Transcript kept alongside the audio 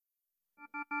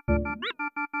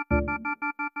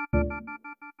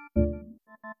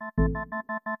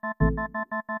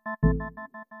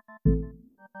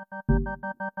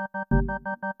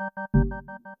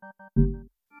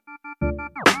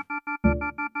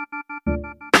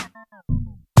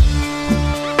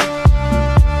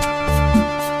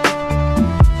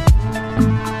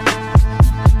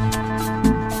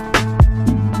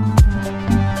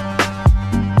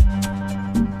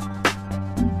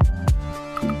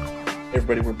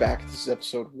Everybody, we're back. This is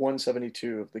episode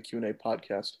 172 of the Q&A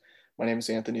podcast. My name is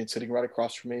Anthony, and sitting right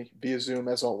across from me via Zoom,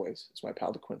 as always, is my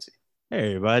pal DeQuincy. Hey,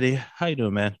 everybody. How you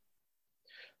doing, man?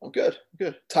 I'm good.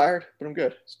 Tired, but I'm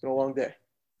good. It's been a long day.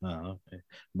 Oh, okay.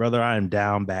 Brother, I am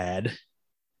down bad.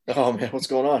 Oh, man, what's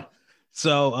going on?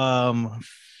 So,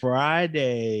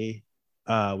 Friday,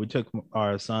 we took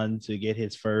our son to get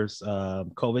his first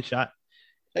COVID shot.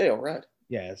 Hey, all right.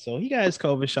 Yeah, so he got his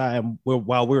COVID shot, and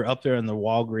while we were up there in the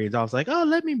Walgreens, I was like, "Oh,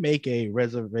 let me make a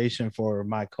reservation for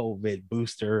my COVID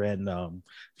booster and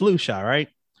flu shot, right?"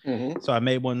 Mm-hmm. So I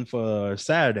made one for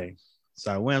Saturday.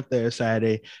 So I went there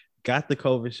Saturday, got the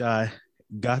COVID shot,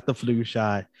 got the flu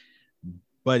shot.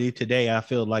 Buddy, today I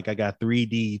feel like I got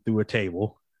 3D through a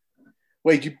table.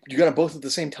 Wait, you got them both at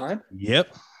the same time?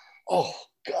 Yep. Oh,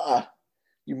 God.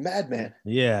 You madman.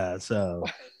 Yeah, so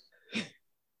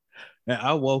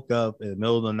I woke up in the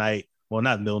middle of the night. Well,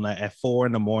 not middle of the night, at 4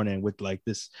 a.m. with like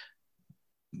this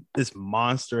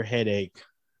monster headache,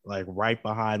 like right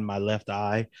behind my left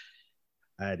eye.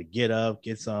 I had to get up,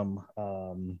 get some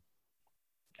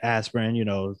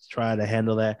aspirin, try to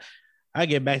handle that. I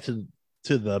get back to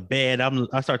the bed.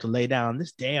 I start to lay down.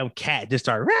 This damn cat just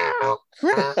started.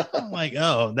 I'm like,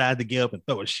 oh, I had to get up and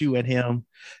throw a shoe at him.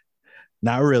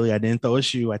 Not really. I didn't throw a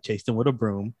shoe. I chased him with a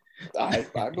broom. I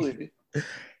believe you.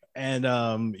 And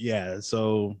yeah,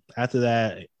 so after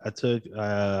that, I took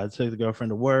the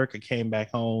girlfriend to work. I came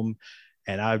back home,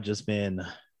 and I've just been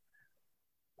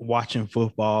watching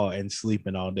football and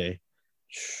sleeping all day.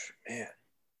 Man.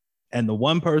 And the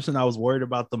one person I was worried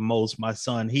about the most, my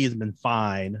son, he's been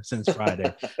fine since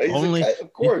Friday.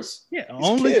 Of course. Yeah, he's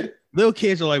only kid. Little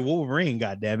kids are like Wolverine,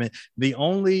 goddammit. The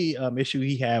only issue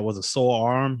he had was a sore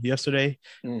arm yesterday,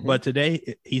 but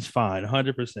today he's fine,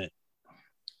 100%.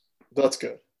 That's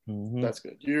good. Mm-hmm. That's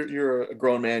good. You're a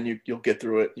grown man. You'll get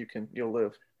through it. You'll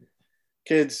live.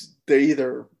 Kids, they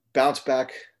either bounce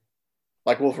back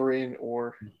like Wolverine,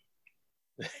 or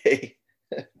they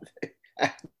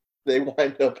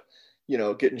wind up,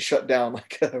 getting shut down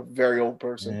like a very old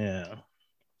person. Yeah.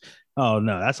 Oh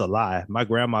no, that's a lie. My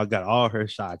grandma got all her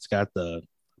shots. Got the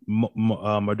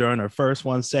Moderna first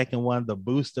one, second one, the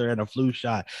booster, and a flu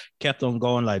shot. Kept on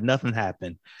going like nothing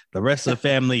happened. The rest of the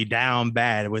family down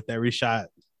bad with every shot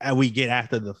we get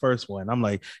after the first one. I'm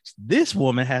like, this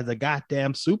woman has a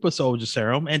goddamn super soldier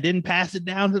serum and didn't pass it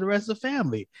down to the rest of the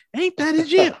family. Ain't that a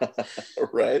gem?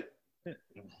 Right.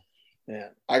 Yeah,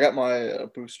 I got my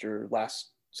booster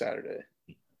last Saturday,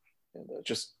 and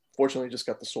fortunately just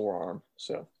got the sore arm.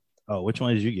 So. Oh, which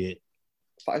one did you get?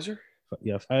 Pfizer.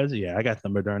 Yeah, Pfizer. Yeah, I got the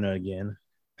Moderna again.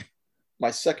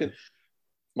 My second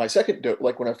dose,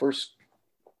 like when I first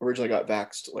originally got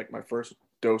vaxxed, like my first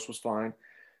dose was fine.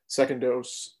 Second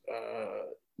dose,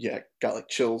 got like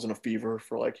chills and a fever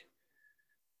for like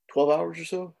 12 hours or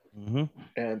so,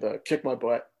 and kicked my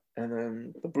butt. And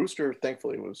then the booster,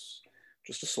 thankfully, was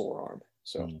just a sore arm.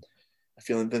 So I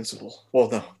feel invincible. Well,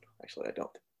 no, actually, I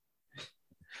don't.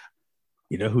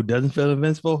 You know who doesn't feel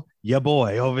invincible? Your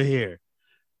boy over here.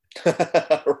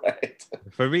 Right.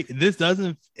 For me,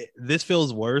 this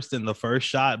feels worse than the first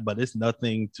shot, but it's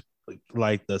nothing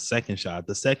like the second shot.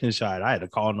 The second shot, I had to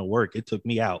call into work. It took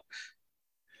me out.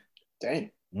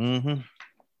 Dang. Mm-hmm.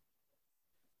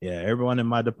 Yeah, everyone in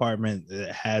my department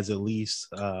has at least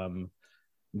gotten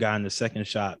the second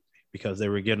shot because they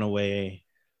were doing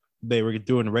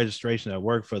the registration at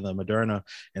work for the Moderna.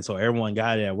 And so everyone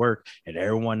got it at work, and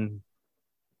everyone,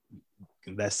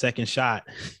 that second shot,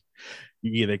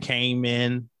 you either came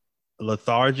in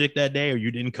lethargic that day or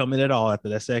you didn't come in at all after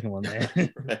that second one, man.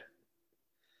 Right.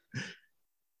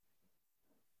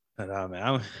 But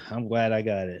man, I'm glad I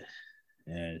got it.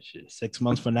 And shit, 6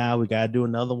 months from now, we gotta do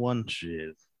another one.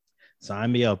 Shit,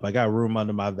 sign me up. I got room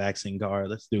under my vaccine card.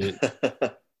 Let's do it.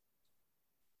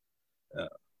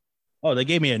 They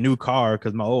gave me a new car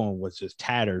because my old one was just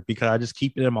tattered because I just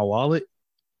keep it in my wallet.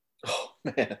 Oh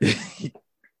man.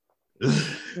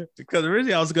 Because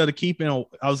originally I was going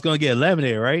to get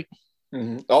lemonade, right?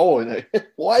 Mm-hmm. Oh,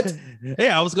 what?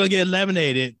 Yeah, I was going to get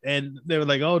lemonade, and they were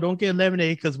like, "Oh, don't get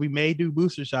lemonade because we may do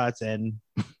booster shots." And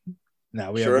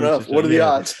now we sure have enough. What are the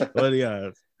odds? What are the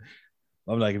odds?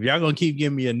 I'm like, if y'all gonna keep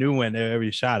giving me a new one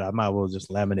every shot, I might as well just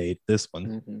laminate this one.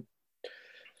 Mm-hmm.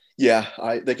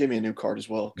 Yeah, they gave me a new card as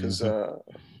well because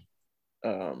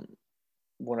Mm-hmm.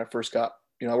 when I first got,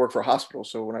 I work for a hospital,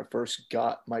 so when I first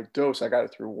got my dose, I got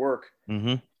it through work.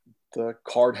 Mm-hmm. The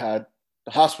card had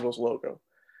the hospital's logo,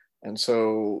 and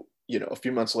so a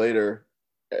few months later,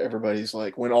 everybody's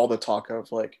like, when all the talk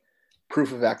of like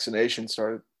proof of vaccination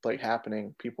started like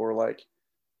happening, people were like,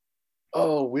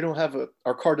 "Oh, we don't have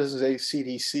our card doesn't say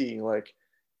CDC. Like,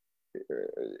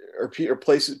 or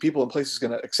places, people in places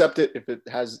going to accept it if it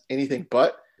has anything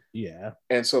but." Yeah.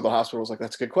 And so the hospital was like,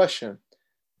 "That's a good question.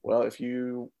 Well, if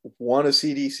you want a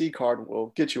CDC card,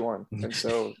 we'll get you one." And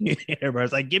so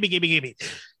everybody's like, "Gimme, gimme, gimme."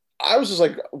 I was just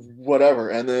like, whatever.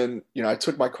 And then, I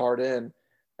took my card in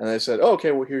and they said, oh, okay,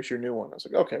 well, here's your new one. I was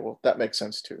like, okay, well, that makes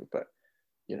sense too. But,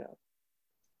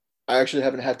 I actually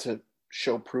haven't had to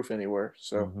show proof anywhere.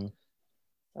 So,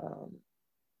 um,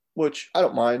 which I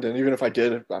don't mind. And even if I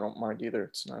did, I don't mind either.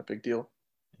 It's not a big deal.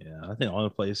 Yeah. I think the only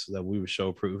place that we would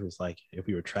show proof is like if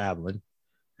we were traveling.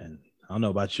 And I don't know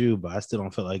about you, but I still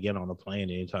don't feel like getting on a plane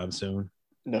anytime soon.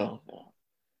 No.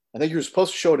 I think you were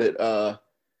supposed to show it.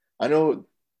 I know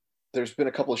there's been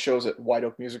a couple of shows at White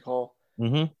Oak Music Hall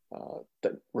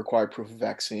that required proof of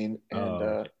vaccine,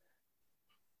 and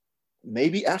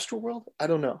maybe Astroworld. I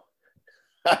don't know.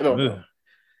 I don't know.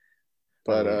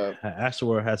 But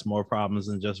Astroworld has more problems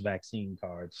than just vaccine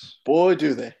cards. Boy,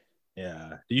 do they!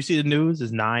 Yeah. Do you see the news?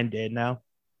 Is 9 dead now?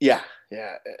 Yeah.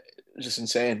 Just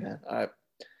insane, man.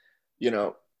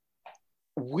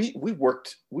 We've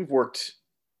worked,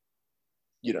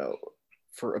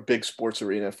 for a big sports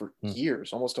arena for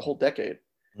years, almost a whole decade.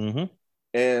 Mm-hmm.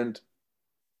 And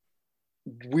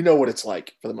we know what it's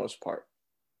like for the most part.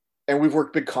 And we've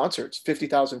worked big concerts,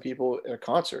 50,000 people in a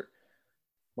concert.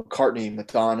 McCartney,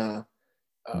 Madonna,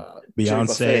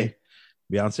 Beyonce,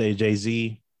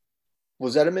 Jay-Z.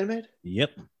 Was that a Minute Maid?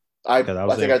 Yep. I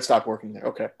think I'd stopped working there.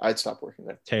 Okay. I'd stopped working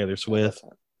there. Taylor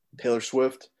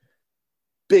Swift.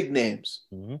 Big names.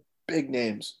 Mm-hmm. Big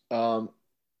names.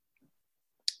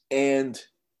 And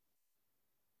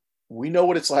we know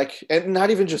what it's like, and not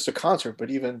even just a concert, but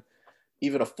even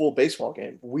a full baseball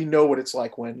game. We know what it's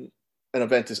like when an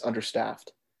event is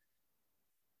understaffed.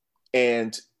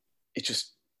 And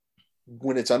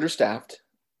when it's understaffed,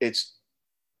 it's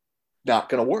not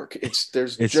going to work. It's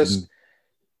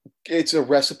a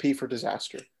recipe for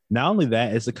disaster. Not only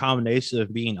that, it's a combination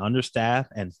of being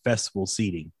understaffed and festival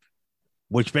seating,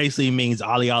 which basically means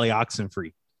ollie oxen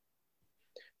free.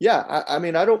 Yeah,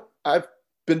 I've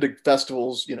been to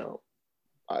festivals,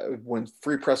 when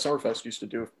Free Press Summerfest used to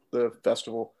do the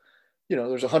festival,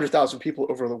 there's 100,000 people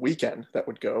over the weekend that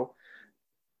would go.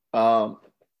 And,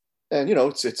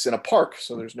 it's in a park,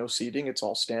 so there's no seating. It's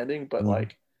all standing, but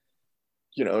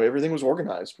everything was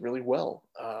organized really well.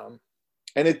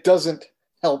 And it doesn't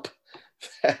help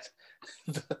that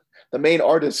the main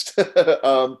artist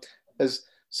has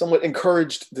somewhat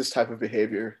encouraged this type of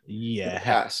behavior in the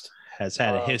past. Has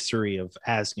had a history of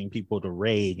asking people to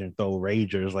rage and throw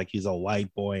ragers like he's a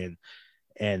white boy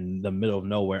and the middle of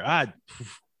nowhere. I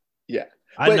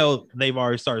know they've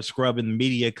already started scrubbing the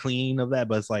media clean of that,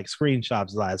 but it's like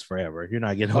screenshots last forever. You're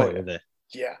not getting away with it.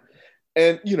 Yeah.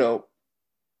 And,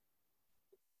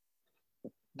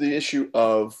 the issue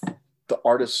of the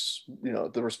artist,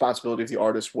 the responsibility of the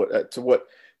artist, to what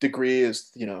degree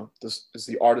is, is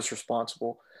the artist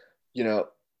responsible?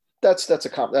 That's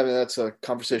a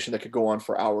conversation that could go on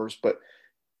for hours, but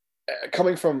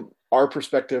coming from our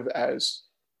perspective as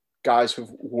guys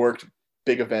who've worked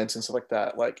big events and stuff like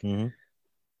that,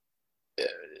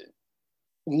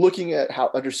 looking at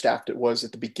how understaffed it was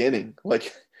at the beginning,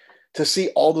 to see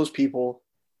all those people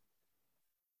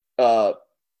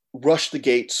rush the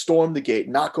gate, storm the gate,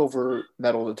 knock over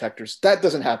metal detectors, that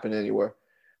doesn't happen anywhere.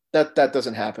 That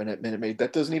doesn't happen at Minute Maid.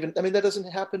 That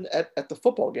doesn't happen at the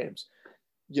football games.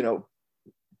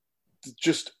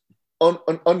 Just an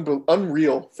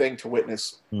unreal thing to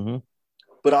witness. Mm-hmm.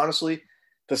 But honestly,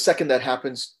 the second that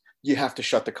happens, you have to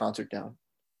shut the concert down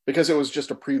because it was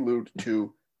just a prelude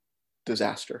to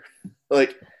disaster. You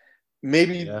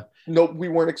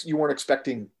weren't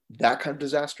expecting that kind of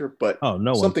disaster, but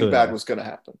something bad was going to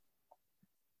happen.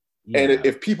 Yeah. And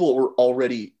if people were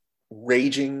already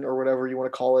raging or whatever you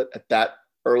want to call it at that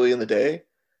early in the day,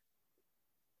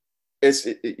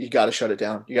 you got to shut it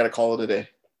down. You got to call it a day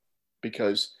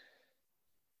because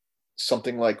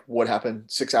something like what happened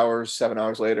 6 hours, 7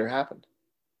 hours later happened.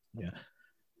 Yeah.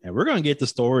 And we're going to get the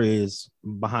stories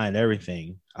behind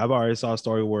everything. I've already saw a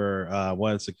story where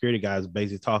one of the security guys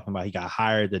basically talking about he got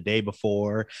hired the day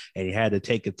before and he had to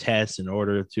take a test in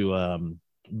order to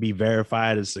be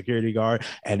verified as a security guard,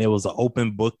 and it was an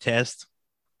open book test.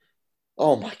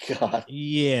 Oh my God.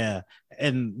 Yeah.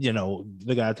 And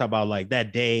the guy talked about like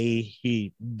that day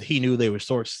he knew they were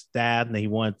short staffed and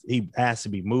he asked to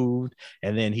be moved,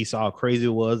 and then he saw how crazy it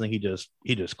was and he just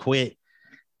quit.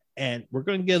 And we're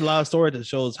going to get a lot of stories that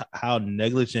shows how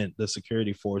negligent the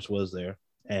security force was there.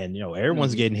 And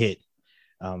everyone's getting hit.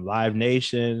 Live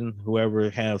Nation, whoever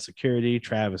handles security,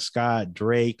 Travis Scott,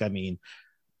 Drake. I mean,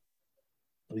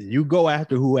 you go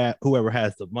after whoever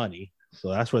has the money. So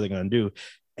that's what they're going to do.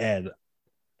 And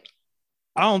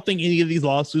I don't think any of these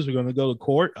lawsuits are going to go to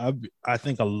court. I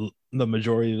think the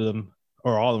majority of them,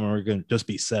 or all of them, are going to just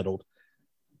be settled.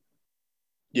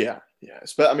 Yeah.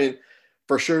 But I mean,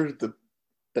 for sure, the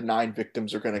 9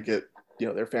 victims are going to get,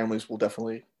 their families will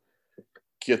definitely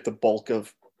get the bulk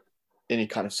of any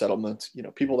kind of settlement.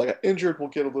 People that got injured will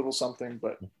get a little something,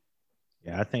 but.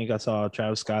 Yeah, I think I saw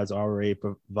Travis Scott's already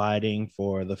providing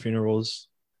for the funerals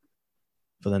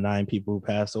for the 9 people who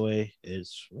passed away.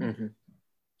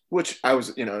 Which I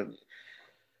was, it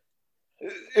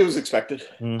was expected.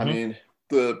 I mean,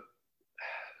 the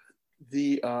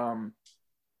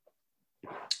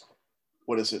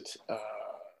what is it?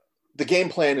 The game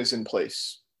plan is in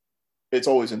place. It's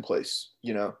always in place,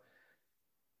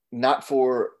 not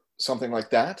for something like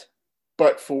that,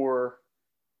 but for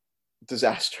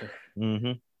disaster.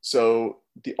 So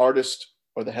the artist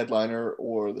or the headliner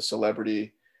or the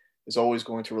celebrity is always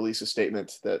going to release a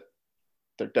statement that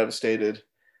they're devastated.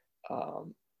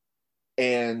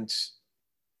 And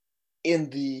in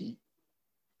the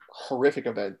horrific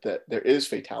event that there is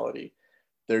fatality,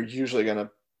 they're usually going to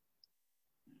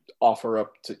offer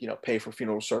up to, pay for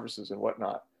funeral services and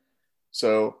whatnot.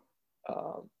 So,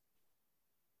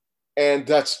 and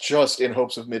that's just in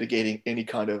hopes of mitigating any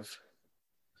kind of,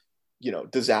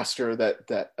 disaster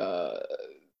that a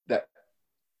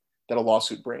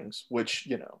lawsuit brings, which,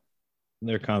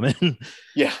 they're coming.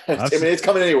 Yeah. I mean, it's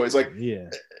coming anyways. Like, yeah.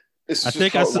 This is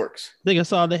just how it works. I think I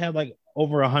saw they have like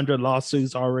over 100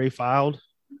 lawsuits already filed.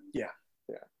 Yeah.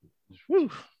 Whew.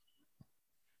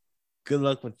 Good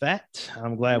luck with that.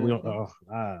 I'm glad we don't.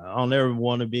 I'll never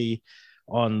want to be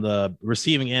on the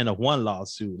receiving end of one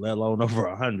lawsuit, let alone over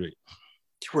 100.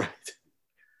 Right.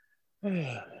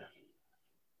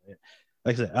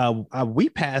 Like I said, we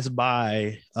passed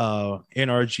by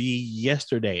NRG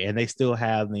yesterday, and they still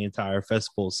have the entire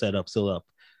festival still up.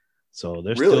 So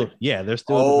they're still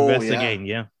investigating.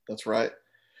 Yeah, that's right.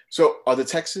 So are the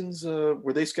Texans?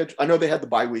 Were they scheduled? I know they had the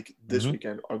bye week this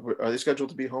weekend. Are they scheduled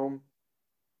to be home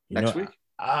next week?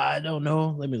 I don't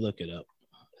know. Let me look it up.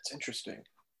 That's interesting.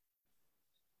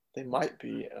 They might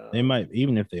be. They might,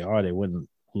 even if they are, they wouldn't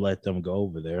let them go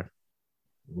over there.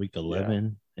 Week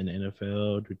 11 in the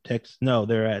NFL. No,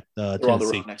 they're at they're Tennessee. on the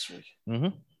road next week.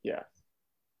 Yeah.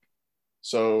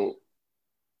 So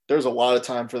there's a lot of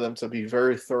time for them to be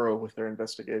very thorough with their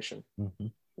investigation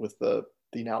with the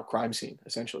now crime scene,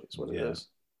 essentially, is what it is.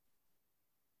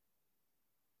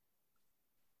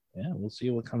 Yeah, we'll see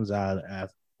what comes out.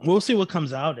 We'll see what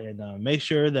comes out, and make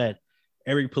sure that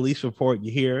every police report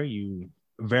you hear, you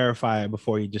verify it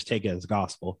before you just take it as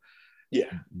gospel.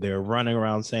 Yeah. They're running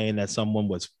around saying that someone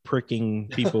was pricking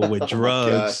people with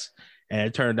drugs, and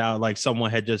it turned out like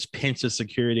someone had just pinched a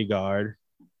security guard.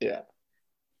 Yeah.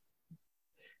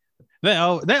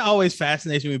 That always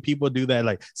fascinates me when people do that.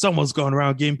 Like, someone's going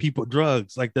around giving people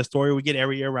drugs. Like the story we get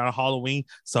every year around Halloween,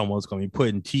 someone's going to be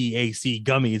putting THC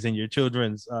gummies in your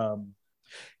children's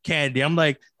candy. I'm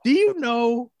like, do you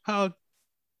know how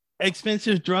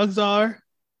expensive drugs are?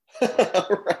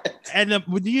 Right. And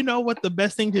do you know what the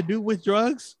best thing to do with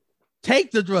drugs?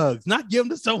 Take the drugs, not give them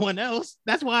to someone else.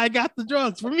 That's why I got the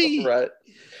drugs for me. Right.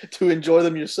 To enjoy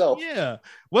them yourself. Yeah.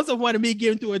 What's the point of me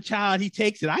giving to a child? He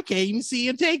takes it. I can't even see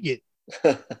him take it.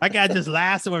 I got just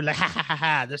laugh somewhere like, ha ha ha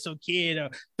ha. There's some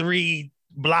kid 3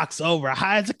 blocks over,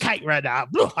 high as a kite right now.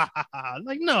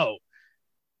 Like, no.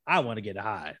 I want to get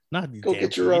high. Not these Go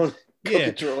get your own. Go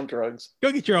get your own drugs.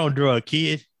 Go get your own drug,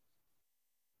 kid.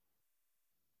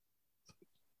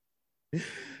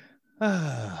 All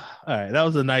right, that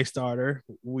was a nice starter.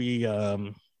 We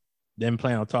didn't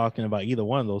plan on talking about either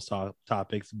one of those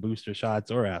topics, booster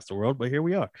shots or Astroworld, but here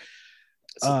we are.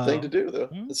 It's a thing to do, though.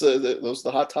 Those are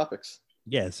the hot topics.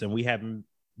 Yes, and we haven't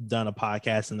done a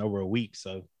podcast in over a week,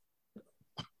 so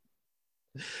a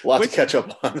lot to catch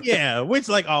up on. Yeah, which,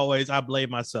 like always, I blame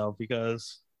myself,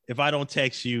 because if I don't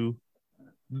text you,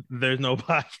 there's no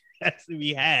podcast to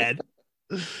be had.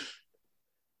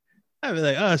 I'd be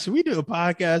like, should we do a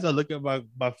podcast? I look at my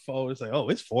phone. It's like,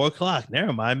 it's 4:00.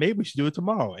 Never mind. Maybe we should do it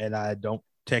tomorrow. And I don't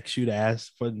text you to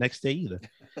ask for the next day either.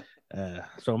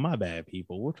 So my bad,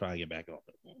 people. We'll try and get back on.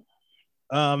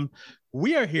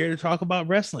 We are here to talk about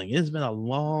wrestling. It's been a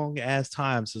long ass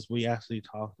time since we actually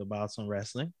talked about some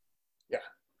wrestling. Yeah,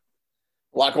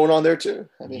 a lot going on there too.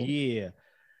 I mean, yeah,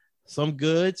 some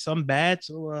good, some bad.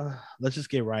 So let's just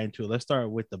get right into it. Let's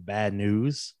start with the bad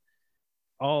news.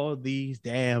 All these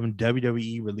damn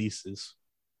WWE releases.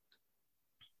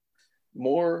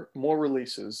 More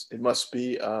releases. It must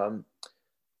be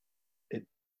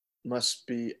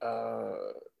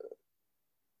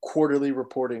quarterly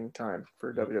reporting time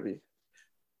for WWE.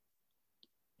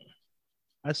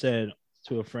 I said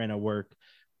to a friend at work,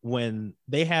 when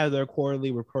they have their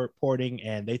quarterly reporting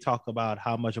and they talk about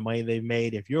how much money they've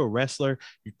made, if you're a wrestler,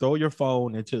 you throw your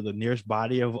phone into the nearest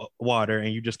body of water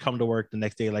and you just come to work the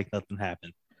next day like nothing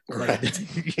happened. Right.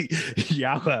 Like,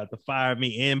 y'all have to fire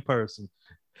me in person.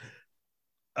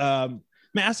 Man,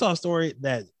 I saw a story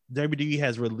that WWE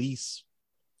has released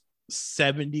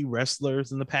 70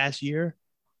 wrestlers in the past year.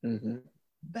 Mm-hmm.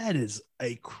 That is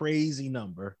a crazy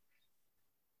number.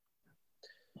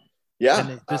 Yeah. And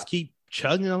it just keep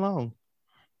chugging along.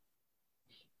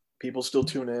 People still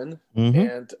tune in,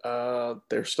 and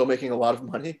they're still making a lot of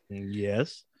money.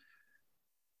 Yes.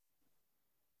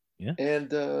 Yeah.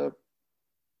 And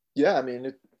yeah, I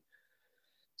mean,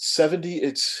 70,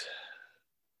 it's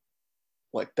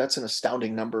like, that's an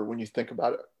astounding number when you think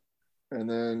about it. And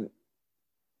then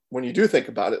when you do think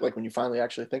about it, like when you finally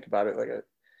actually think about it, like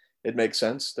it makes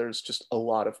sense. There's just a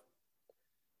lot of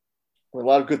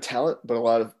good talent, but a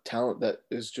lot of talent that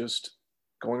is just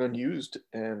going unused.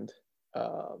 And,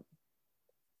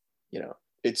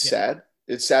 it's sad.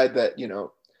 It's sad that,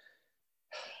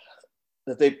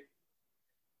 that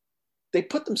they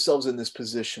put themselves in this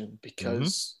position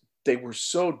because they were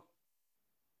so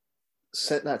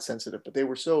not sensitive, but they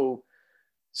were so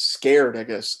scared, I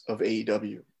guess, of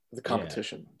AEW, the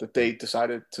competition, that they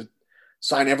decided to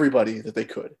sign everybody that they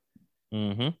could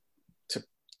to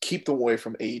keep them away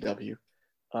from AEW,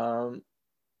 and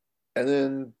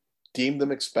then deem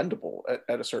them expendable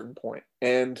at a certain point.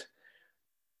 And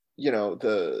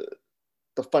the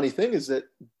funny thing is that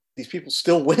these people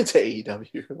still went to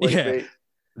AEW. Like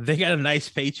they got a nice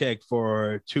paycheck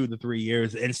for 2 to 3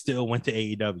 years and still went to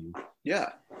AEW. Yeah.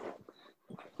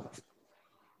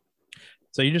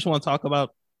 So you just want to talk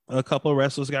about a couple of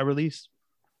wrestlers got released?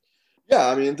 Yeah,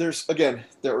 I mean, there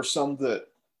are some that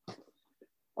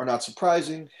are not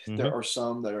surprising. There are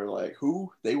some that are like,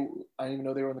 who? I didn't even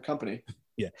know they were in the company.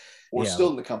 Yeah. Or still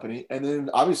in the company. And then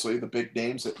obviously the big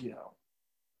names that,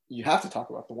 you have to talk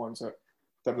about, the ones that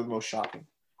are the most shocking.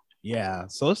 Yeah.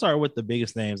 So let's start with the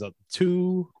biggest names.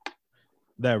 Two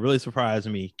that really surprised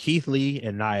me: Keith Lee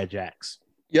and Nia Jax.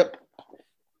 Yep.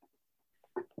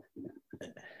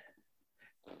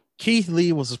 Keith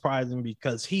Lee was surprising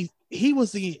because he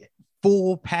was the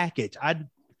full package.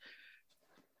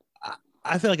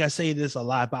 I feel like I say this a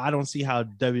lot, but I don't see how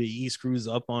WWE screws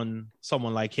up on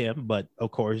someone like him. But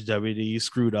of course, WWE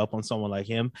screwed up on someone like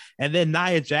him. And then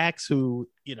Nia Jax, who,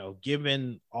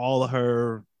 given all of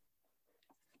her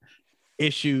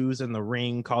issues in the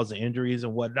ring, causing injuries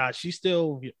and whatnot, she's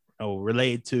still,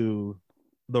 related to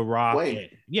The Rock.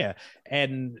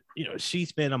 And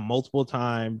she's been a multiple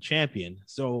time champion.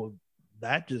 So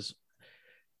that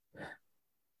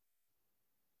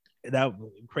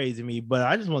crazy me. But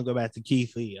I just want to go back to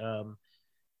Keith Lee.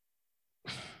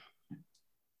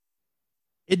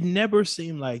 It never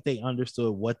seemed like they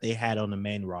understood what they had on the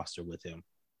main roster with him.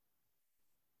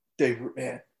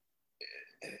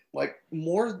 Like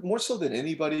more so than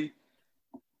anybody,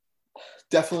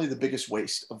 definitely the biggest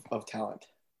waste of talent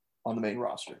on the main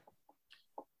roster.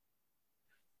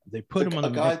 They put him on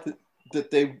a guy that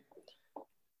they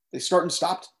start and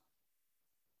stopped.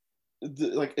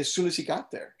 Like as soon as he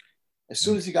got there,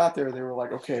 they were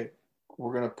like, okay,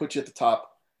 we're gonna put you at the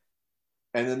top,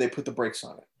 and then they put the brakes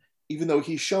on it. Even though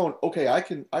he's shown, okay, I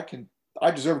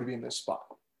deserve to be in this spot.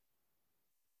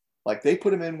 Like they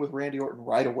put him in with Randy Orton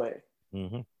right away,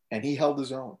 and he held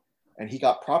his own, and he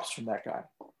got props from that guy,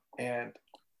 and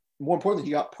more importantly,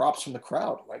 he got props from the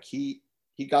crowd. Like he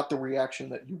got the reaction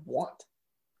that you want.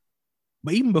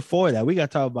 But even before that, we got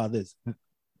to talk about this.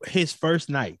 His first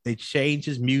night, they changed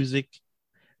his music.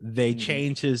 They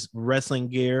changed his wrestling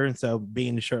gear. And so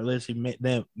being shirtless, he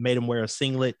made him wear a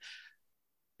singlet.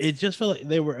 It just felt like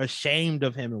they were ashamed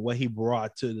of him and what he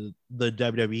brought to the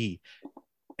WWE.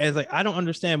 And it's like, I don't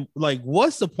understand. Like,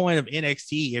 what's the point of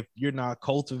NXT if you're not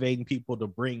cultivating people to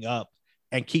bring up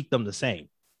and keep them the same?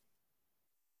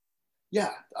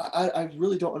 Yeah, I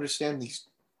really don't understand these.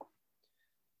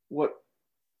 What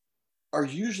are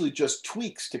usually just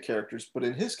tweaks to characters, but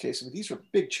in his case, I mean, these are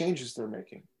big changes they're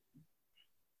making.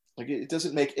 Like it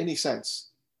doesn't make any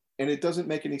sense, and it doesn't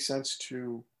make any sense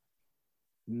to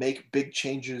make big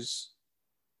changes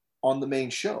on the main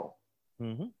show.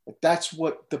 Mm-hmm. Like that's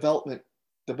what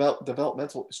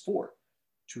developmental is for,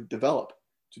 to develop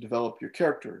your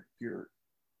character, your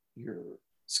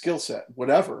skill set,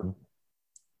 whatever. Mm-hmm.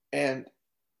 And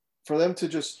for them to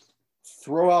just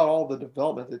throw out all the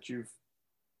development that you've,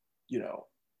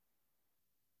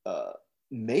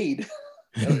 made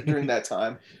during that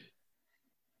time,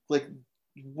 like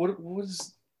what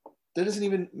was that doesn't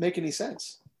even make any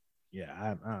sense. Yeah, I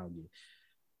don't.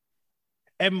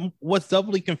 And what's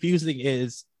doubly confusing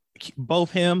is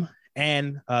both him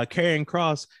and Karrion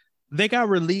Kross, they got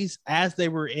released as they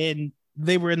were in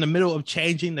the middle of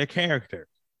changing their character.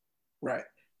 Right.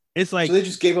 It's like so they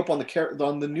just gave up on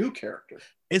the new character.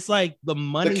 It's like the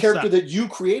character that you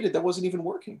created that wasn't even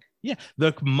working. Yeah,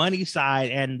 the money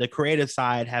side and the creative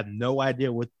side have no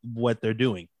idea what they're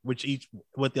doing, what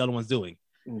the other one's doing.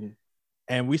 Mm-hmm.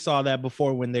 And we saw that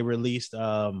before when they released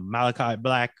Malachi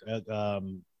Black,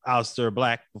 Aleister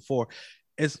Black before.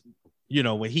 It's,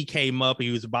 when he came up,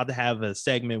 he was about to have a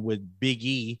segment with Big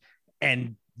E,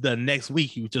 and the next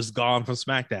week he was just gone from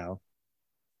SmackDown.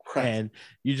 Right. And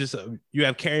you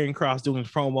have Karrion Kross doing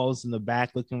promos in the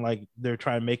back, looking like they're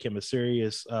trying to make him a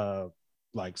serious,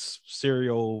 like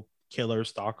serial killer,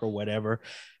 stalker, whatever.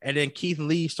 And then Keith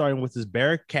Lee starting with his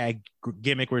barricade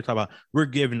gimmick. We're talking about we're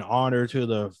giving honor to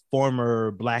the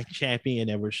former Black champion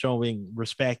and we're showing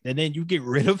respect. And then you get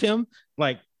rid of him,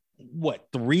 like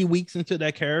 3 weeks into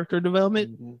that character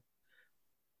development. Mm-hmm.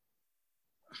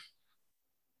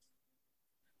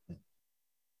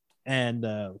 And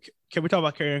can we talk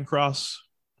about Karrion Kross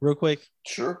real quick?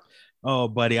 Sure. Oh,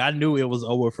 buddy, I knew it was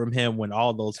over from him when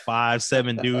all those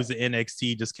 5-7 dudes in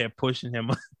NXT just kept pushing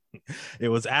him. It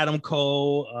was Adam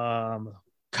Cole,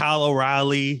 Kyle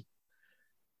O'Reilly,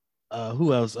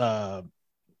 who else?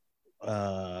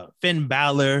 Finn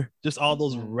Balor, just all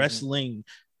those wrestling.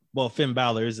 Well, Finn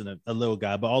Balor isn't a little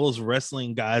guy, but all those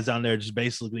wrestling guys down there just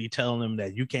basically telling him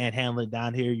that you can't handle it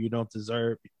down here. You don't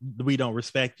deserve, we don't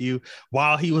respect you,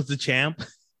 while he was the champ.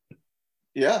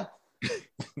 Yeah.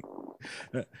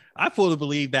 I fully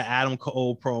believe that Adam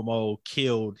Cole promo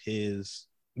killed his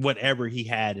whatever he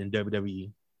had in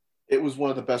WWE. It was one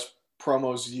of the best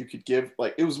promos you could give.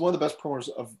 Like, it was one of the best promos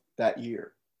of that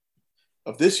year.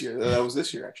 Of this year. That was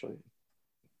this year, actually.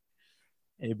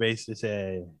 And he basically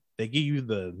said, they give you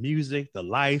the music, the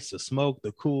lights, the smoke,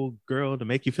 the cool girl to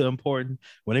make you feel important.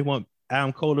 When they want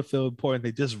Adam Cole to feel important,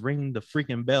 they just ring the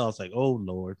freaking bell. It's like, oh,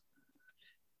 Lord.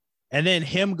 And then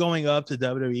him going up to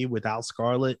WWE without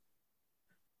Scarlett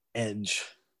and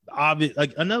obvious,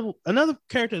 like another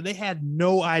character, they had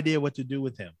no idea what to do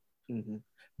with him. Mm-hmm.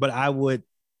 But I would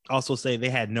also say they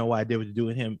had no idea what to do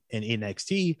with him in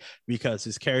NXT because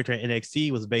his character in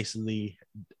NXT was basically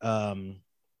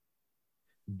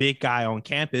big guy on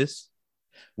campus,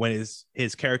 when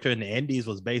his character in the Indies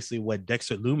was basically what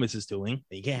Dexter Lumis is doing.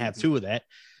 You can't have two of that.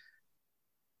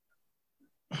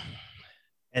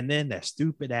 And then that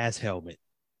stupid ass helmet.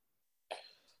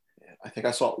 I think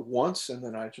I saw it once and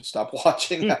then I just stopped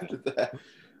watching after that.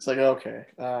 It's like, okay,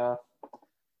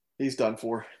 he's done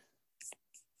for.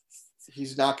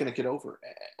 He's not going to get over.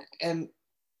 And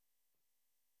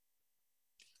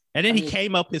then he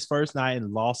came up his first night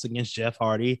and lost against Jeff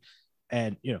Hardy.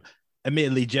 And,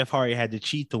 admittedly, Jeff Hardy had to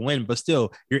cheat to win, but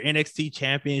still, your NXT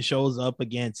champion shows up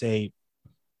against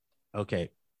okay,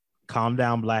 calm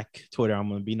down, Black Twitter. I'm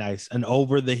going to be nice. An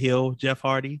over the hill Jeff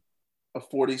Hardy. A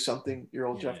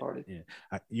 40-something-year-old Jeff Hardy.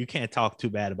 Yeah. You can't talk too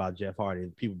bad about Jeff Hardy.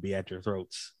 People be at your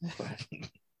throats.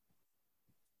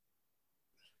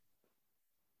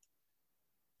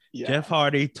 Yeah. Jeff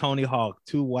Hardy, Tony Hawk,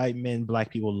 two white men Black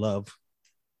people love.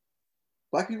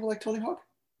 Black people like Tony Hawk?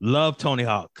 Love Tony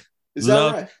Hawk. Is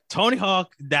that right? Tony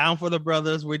Hawk, down for the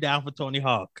brothers. We're down for Tony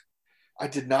Hawk. I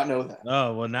did not know that.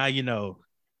 Oh, well, now you know.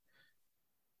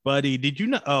 Buddy, did you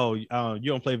know? Oh, you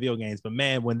don't play video games, but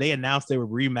man, when they announced they were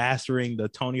remastering the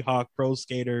Tony Hawk Pro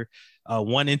Skater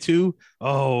 1 and 2,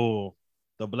 oh,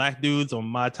 the Black dudes on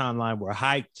my timeline were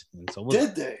hyped. And so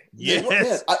did they?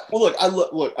 Yes.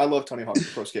 I love Tony Hawk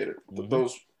Pro Skater. Mm-hmm.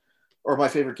 Those are my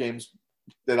favorite games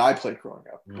that I played growing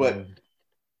up. Mm-hmm. But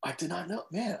I did not know.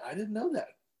 Man, I didn't know that.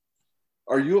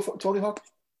 Are you a Tony Hawk?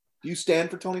 Do you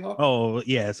stand for Tony Hawk? Oh,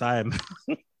 yes, I am.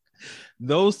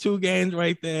 Those two games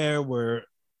right there were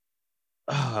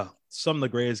some of the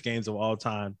greatest games of all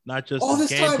time. Not just all the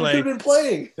this gameplay, time we could have been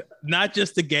playing. Not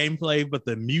just the gameplay, but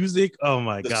the music. Oh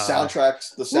my god! The soundtrack.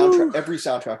 Woo. Every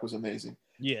soundtrack was amazing.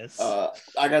 Yes. I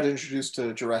got introduced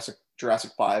to Jurassic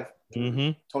 5,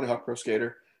 mm-hmm. Tony Hawk Pro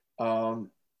Skater.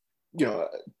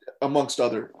 Amongst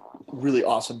other really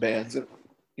awesome bands and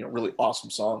really awesome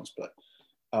songs. But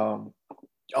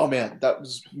Oh man, that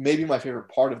was maybe my favorite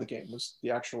part of the game was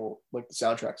the actual like the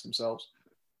soundtracks themselves.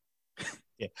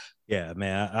 Yeah, yeah,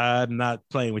 man. I'm not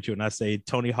playing with you when I say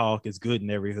Tony Hawk is good in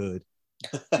every hood.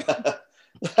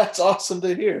 That's awesome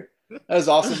to hear. That is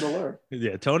awesome to learn.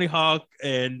 Yeah, Tony Hawk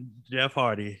and Jeff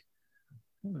Hardy,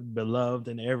 beloved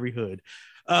in every hood.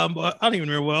 But I don't even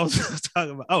remember what I was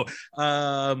talking about. Oh,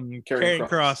 Karrion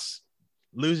Kross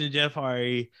losing Jeff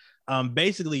Hardy,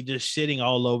 basically just shitting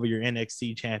all over your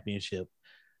NXT championship.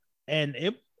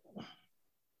 And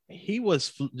he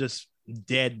was just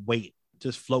dead weight,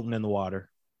 just floating in the water.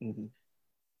 Mm-hmm.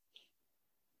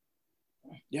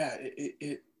 Yeah,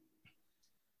 it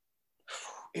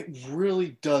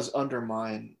really does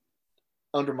undermine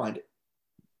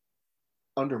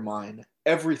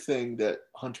everything that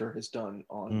Hunter has done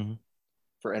on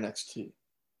for NXT.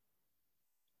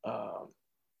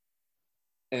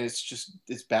 And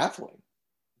it's baffling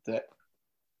that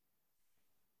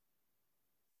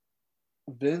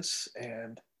Vince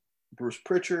and Bruce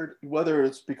Pritchard, whether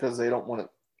it's because they don't want to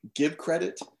give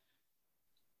credit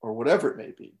or whatever it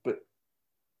may be, but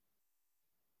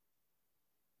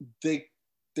they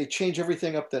change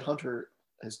everything up that Hunter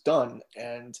has done,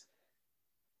 and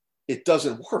it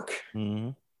doesn't work.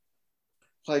 Mm-hmm.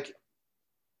 Like,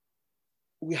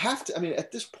 we have to, I mean,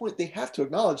 at this point, they have to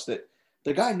acknowledge that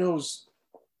the guy knows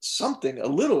something, a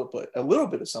little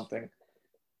bit of something.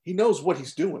 He knows what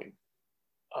he's doing.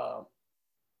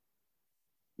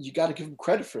 You got to give him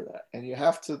credit for that, and you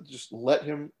have to just let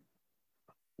him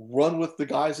run with the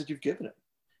guys that you've given him.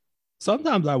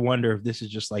 Sometimes I wonder if this is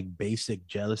just like basic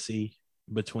jealousy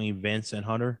between Vince and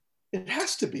Hunter. It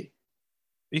has to be,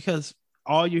 because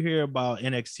all you hear about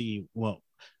NXT, well,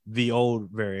 the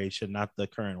old variation, not the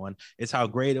current one, is how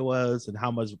great it was and how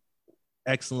much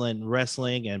excellent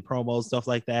wrestling and promos, stuff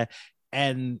like that.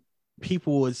 And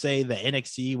people would say that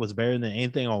NXT was better than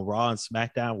anything on Raw and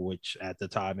SmackDown, which at the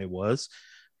time it was.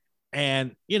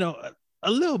 And, you know, a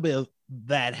little bit of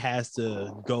that has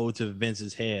to go to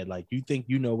Vince's head. Like, you think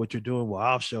you know what you're doing? Well,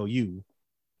 I'll show you.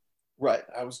 Right.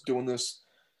 I was doing this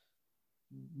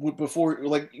before,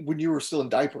 like when you were still in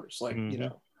diapers, like, you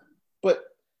know, but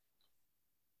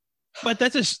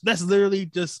that's literally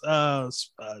just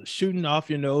shooting off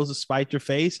your nose to spite your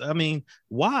face. I mean,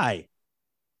 why?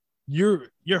 You're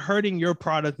hurting your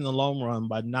product in the long run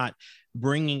by not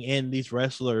bringing in these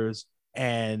wrestlers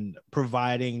and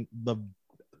providing the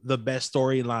best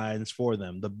storylines for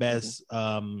them, the best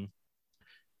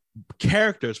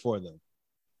characters for them.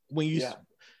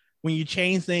 When you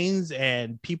change things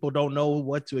and people don't know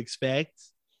what to expect,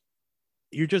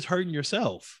 you're just hurting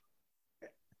yourself.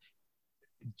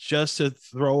 Just to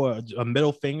throw a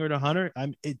middle finger to Hunter,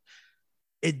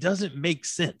 it doesn't make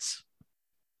sense.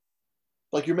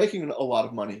 Like, you're making a lot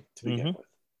of money to begin with,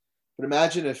 but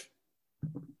imagine if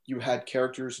you had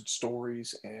characters and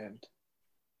stories and,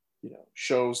 you know,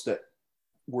 shows that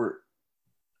were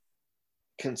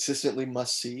consistently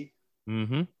must see.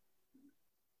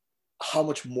 How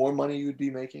much more money you'd be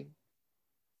making?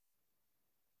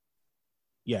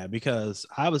 Yeah, because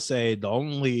I would say the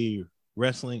only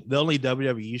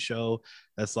WWE show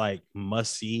that's like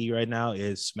must see right now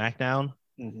is SmackDown,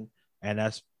 and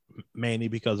that's mainly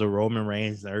because of Roman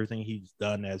Reigns and everything he's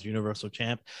done as Universal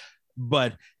Champ.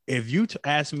 But if you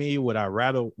ask me, would I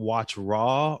rather watch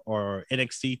Raw or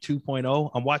NXT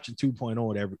 2.0? I'm watching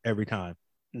 2.0 every time.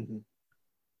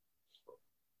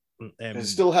 And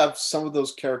still have some of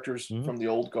those characters from the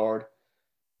old guard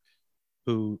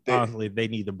who honestly they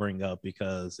need to bring up,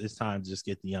 because it's time to just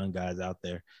get the young guys out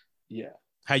there. Yeah.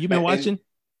 Have you been watching?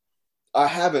 I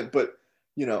haven't, but,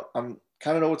 you know, I'm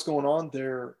kind of know what's going on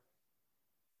there.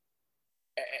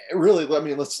 Really, I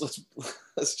mean, let's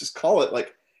just call it,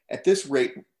 like, at this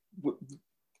rate,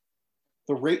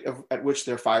 the rate at which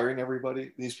they're firing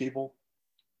everybody, these people,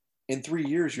 in 3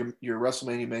 years, your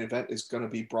WrestleMania main event is going to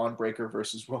be Braun Breaker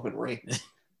versus Roman Reigns.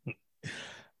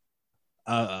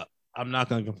 I'm not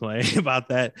going to complain about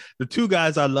that. The two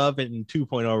guys I love in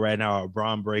 2.0 right now are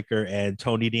Braun Breaker and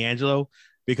Tony D'Angelo,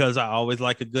 because I always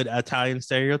like a good Italian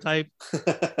stereotype.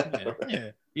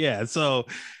 Yeah. So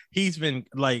he's been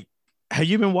like, have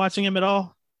you been watching him at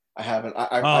all? I haven't.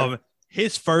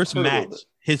 His first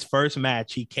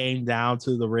match, he came down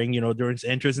to the ring, you know, during his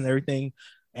entrance and everything.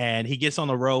 And he gets on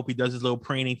the rope. He does his little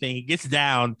preening thing. He gets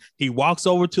down. He walks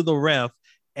over to the ref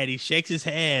and he shakes his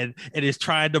hand and is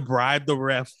trying to bribe the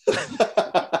ref. That's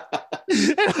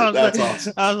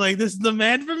awesome. I was like, this is the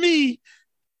man for me.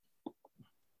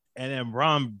 And then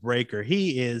Braun Breaker,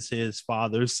 he is his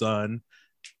father's son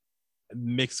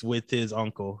mixed with his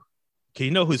uncle. Can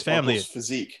you know whose family is?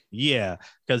 Physique. Yeah,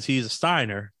 because he's a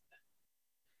Steiner.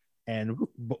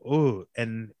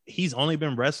 and he's only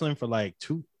been wrestling for like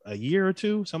a year or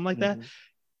two, something like that.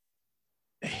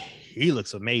 He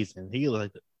looks amazing. He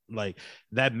like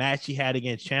that match he had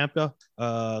against Ciampa.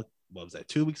 What was that,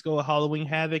 2 weeks ago at Halloween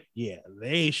Havoc? Yeah,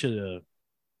 they should have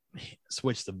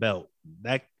switched the belt.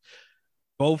 That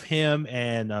both him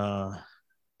and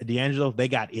D'Angelo, they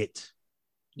got it.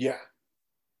 Yeah.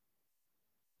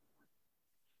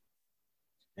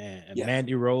 And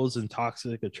Mandy Rose and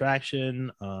Toxic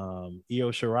Attraction, Io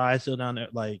Shirai still down there.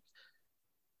 Like,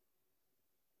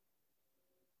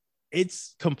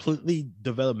 it's completely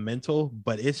developmental,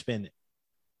 but it's been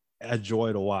a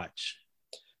joy to watch.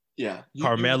 Yeah.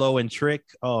 Carmelo and Trick,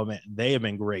 oh man, they have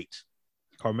been great.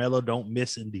 Carmelo don't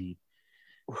miss indeed.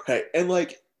 Right. And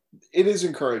like, it is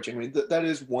encouraging. I mean, that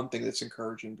is one thing that's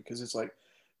encouraging, because it's like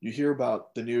you hear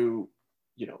about the new,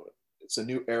 it's a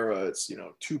new era. It's,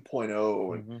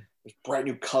 2.0 and there's brand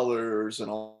new colors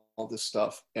and all this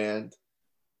stuff. And,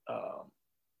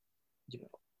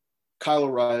 Kyle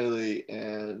O'Reilly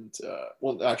and,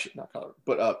 well, actually not Kyle,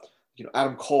 but,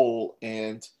 Adam Cole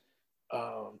and,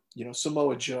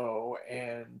 Samoa Joe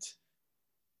and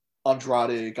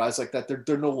Andrade, guys like that,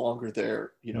 they're no longer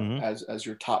there, as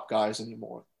your top guys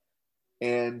anymore.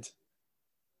 And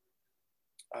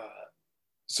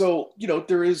so,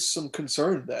 there is some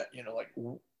concern that, like,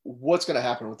 what's going to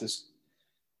happen with this?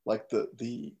 Like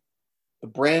the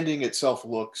branding itself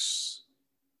looks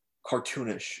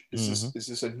cartoonish. Is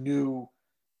this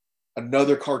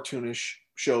another cartoonish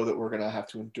show that we're going to have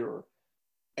to endure?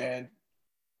 And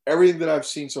everything that I've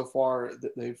seen so far,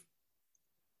 that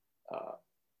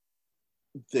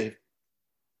they've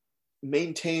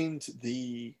maintained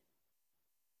the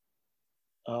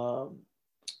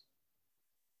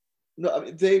no, I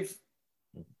mean,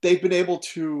 they've been able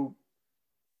to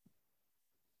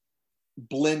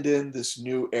blend in this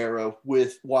new era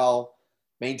while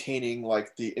maintaining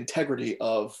like the integrity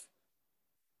of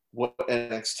what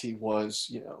NXT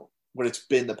was, what it's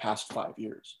been the past 5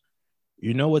 years.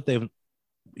 You know what they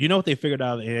figured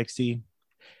out in NXT?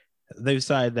 They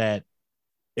decided that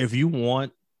if you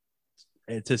want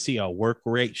to see a work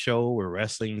rate show where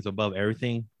wrestling is above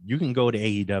everything, you can go to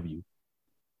AEW.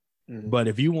 But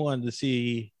if you wanted to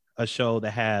see a show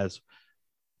that has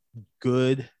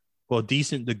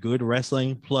decent to good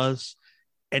wrestling plus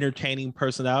entertaining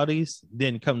personalities,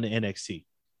 then come to NXT.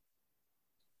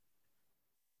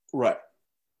 Right.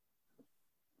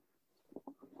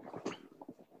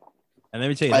 And let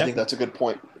me tell you, I think that's a good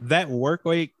point. That work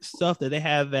rate stuff that they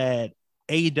have at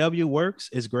AEW works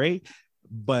is great,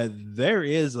 but there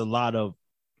is a lot of,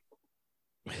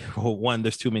 well, one,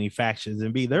 there's too many factions,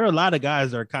 and B, there are a lot of guys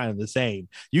that are kind of the same.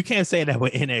 You can't say that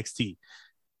with NXT.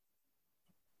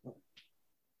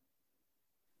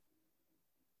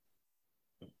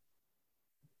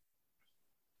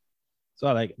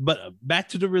 So but back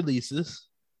to the releases.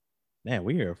 Man,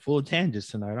 we are full of tangents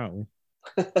tonight, aren't we?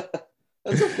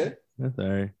 That's okay. That's all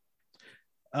right.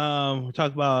 We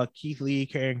talked about Keith Lee,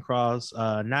 Karrion Kross,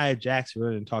 Nia Jax. We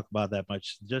didn't talk about that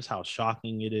much. Just how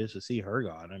shocking it is to see her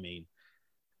gone. I mean,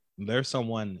 there's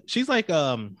someone. She's like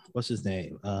what's his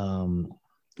name? Braun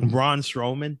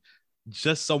Strowman.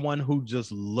 Just someone who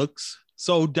just looks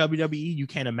so WWE. You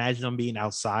can't imagine them being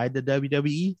outside the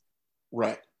WWE.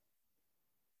 Right.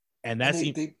 And that's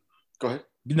go ahead.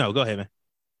 No, go ahead, man.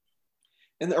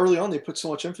 And early on, they put so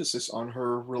much emphasis on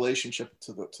her relationship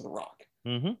to the Rock.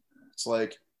 It's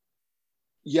like,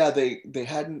 yeah,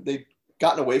 they've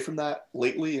gotten away from that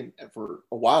lately and for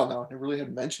a while now. They really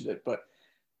hadn't mentioned it, but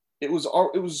it was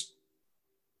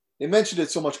they mentioned it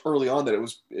so much early on that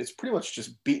it's pretty much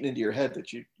just beaten into your head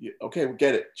that you okay, we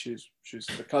get it. She's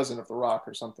the cousin of the Rock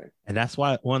or something. And that's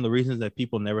why one of the reasons that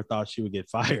people never thought she would get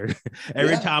fired.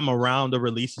 Every time around the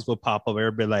releases will pop up,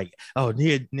 everybody like, oh,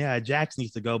 Nia Jax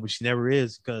needs to go, but she never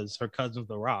is because her cousin's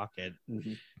the Rock. And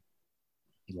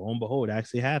lo and behold, it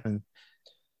actually happened.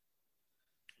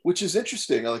 Which is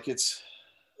interesting. Like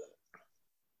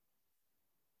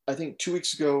I think 2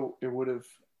 weeks ago it would have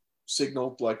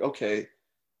signaled like, okay,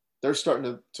 they're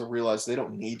starting to realize they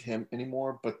don't need him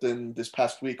anymore. But then this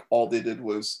past week, all they did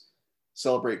was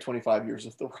celebrate 25 years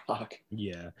of The Rock.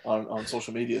 Yeah. On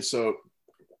social media. So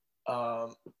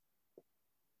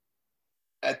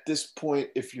at this point,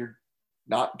 if you're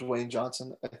not Dwayne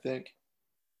Johnson, I think,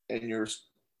 and you're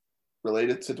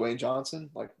related to Dwayne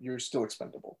Johnson, like, you're still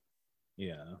expendable.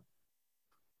 Yeah.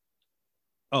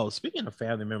 Oh, speaking of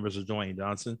family members of Dwayne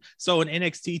Johnson, so in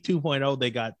NXT 2.0,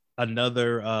 they got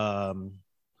another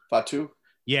Fatu?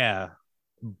 Yeah.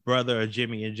 Brother of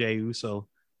Jimmy and Jey Uso.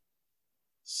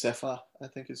 Sefa, I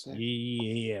think his name.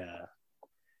 Yeah.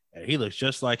 And he looks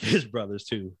just like his brothers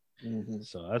too.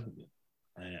 So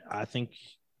I think,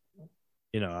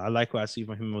 I like what I see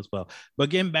from him as well. But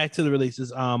getting back to the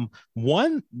releases,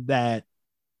 one that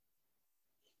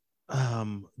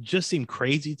just seemed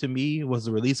crazy to me was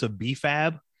the release of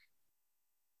BFAB.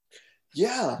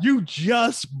 Yeah. You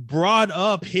just brought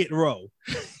up Hit Row.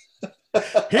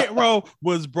 Hit Row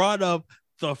was brought up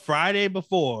the Friday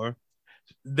before.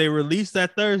 They released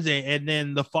that Thursday, and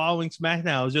then the following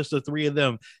SmackDown was just the three of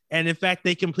them. And in fact,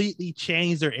 they completely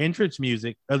changed their entrance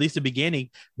music, at least the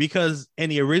beginning, because in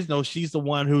the original, she's the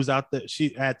one who's at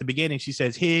the beginning, she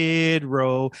says Hit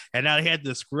Row, and now they had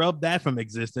to scrub that from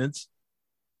existence.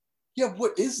 Yeah,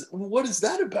 what is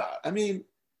that about? I mean,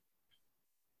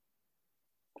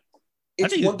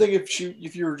 it's one thing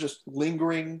if you're just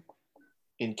lingering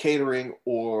in catering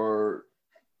or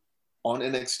on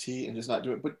NXT and just not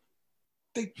doing it, but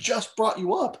they just brought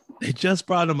you up. They just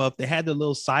brought them up. They had the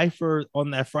little cipher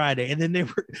on that Friday, and then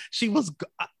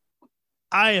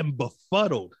I am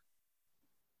befuddled.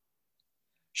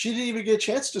 She didn't even get a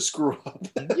chance to screw up.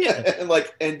 Yeah.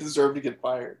 and deserve to get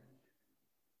fired.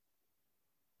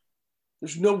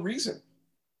 There's no reason.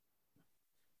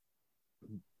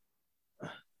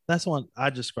 That's one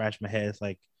I just scratched my head. It's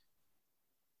like,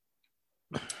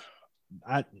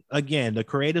 again, the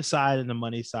creative side and the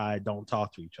money side don't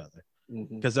talk to each other,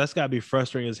 because that's got to be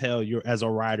frustrating as hell. You're, as a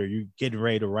writer, you're getting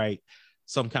ready to write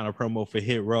some kind of promo for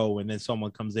Hit Row, and then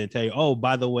someone comes in and tell you, oh,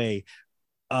 by the way,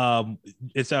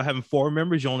 instead of having 4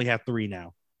 members, you only have 3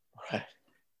 now. Right.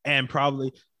 And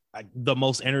probably the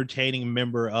most entertaining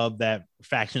member of that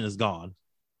faction is gone.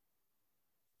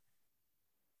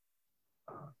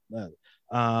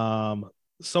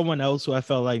 Someone else who I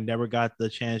felt like never got the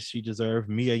chance she deserved,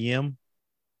 Mia Yim.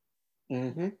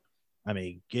 I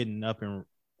mean, getting up, and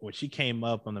when she came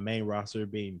up on the main roster,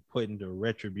 being put into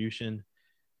Retribution.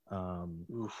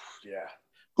 Yeah.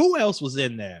 Who else was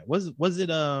in there? Was it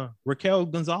Raquel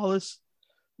Gonzalez?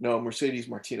 No, Mercedes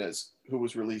Martinez, who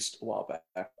was released a while back.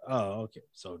 Oh, okay.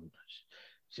 So,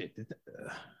 shit.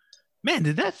 Man,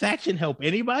 did that faction help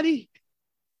anybody?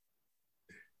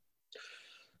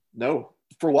 No.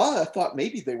 For a while, I thought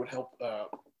maybe they would help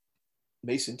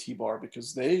Mason T-Bar,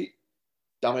 because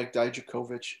Dominic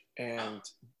Dijakovic and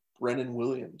Brennan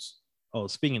Williams. Oh,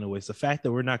 speaking of which, the fact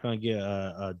that we're not going to get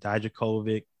a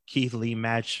Dijakovic Keith Lee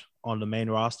match on the main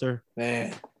roster,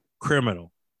 man,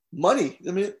 criminal. Money.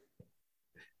 I mean,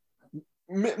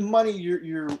 money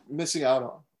you're missing out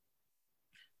on.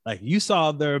 Like, you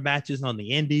saw their matches on the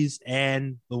Indies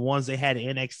and the ones they had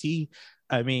in NXT.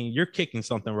 I mean, you're kicking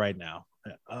something right now.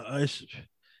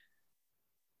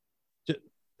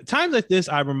 Times like this,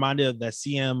 I'm reminded of that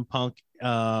CM Punk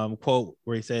quote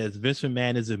where he says, Vince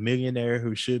McMahon is a millionaire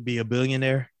who should be a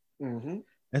billionaire.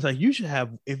 It's like, you should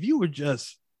have, if you were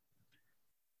just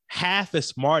half as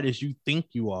smart as you think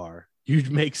you are,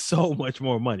 you'd make so much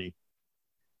more money.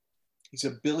 He's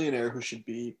a billionaire who should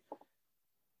be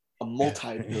a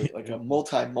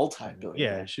multi-billionaire.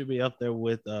 Yeah, it should be up there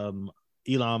with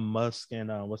Elon Musk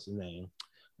and what's his name?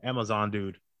 Amazon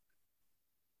dude.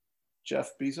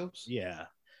 Jeff Bezos? Yeah.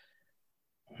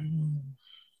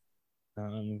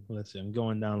 Let's see. I'm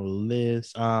going down the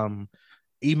list.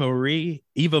 Eva Marie,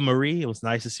 it was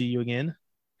nice to see you again.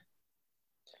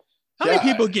 How many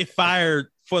people get fired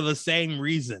for the same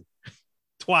reason?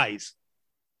 Twice.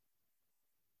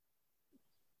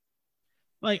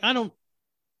 Like,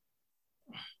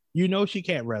 she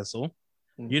can't wrestle.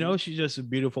 She's just a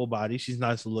beautiful body. She's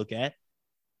nice to look at.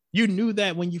 You knew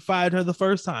that when you fired her the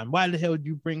first time. Why the hell did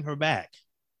you bring her back?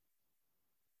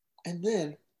 And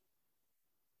then,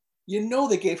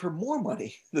 they gave her more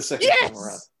money the second time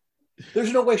around.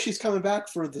 There's no way she's coming back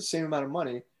for the same amount of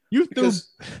money. You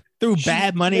threw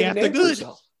bad money after good.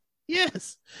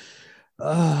 Yes.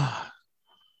 Let's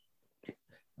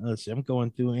see. I'm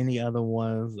going through any other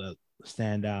ones that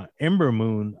stand out. Ember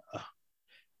Moon.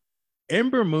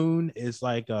 Ember Moon is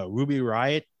like a Ruby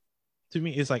Riott to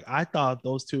me. It's like, I thought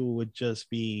those two would just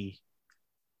be,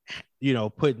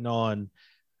 putting on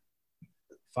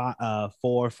 4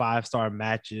 or 5-star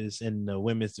matches in the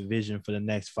women's division for the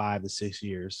next 5 to 6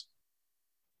 years.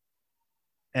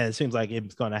 And it seems like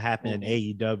it's going to happen in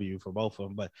AEW for both of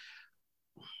them. But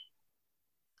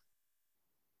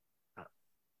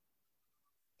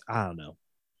I don't know.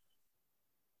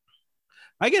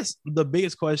 I guess the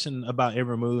biggest question about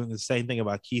Ember Moon is the same thing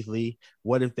about Keith Lee.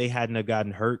 What if they hadn't have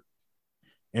gotten hurt?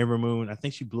 Ember Moon, I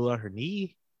think she blew out her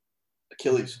knee.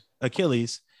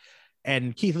 Achilles.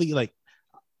 And Keith Lee, like,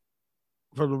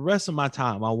 for the rest of my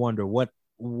time, I wonder what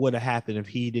would have happened if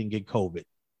he didn't get COVID.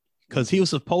 Because he was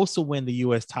supposed to win the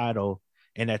U.S. title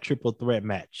in that triple threat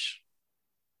match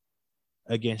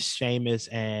against Sheamus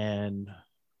and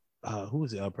who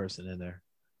was the other person in there?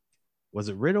 Was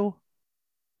it Riddle?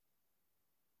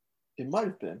 It might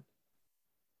have been.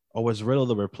 Or was Riddle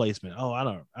the replacement? Oh,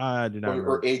 I do not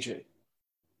remember. Or AJ.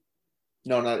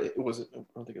 No, not it wasn't. I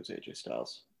don't think it was AJ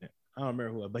Styles. Yeah, I don't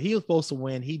remember who, but he was supposed to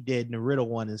win. He did, and the Riddle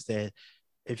won instead.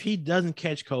 If he doesn't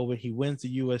catch COVID, he wins the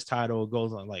U.S. title. It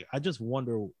goes on. Like, I just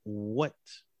wonder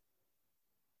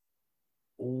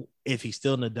if he's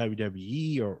still in the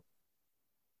WWE or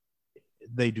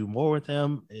they do more with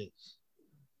him.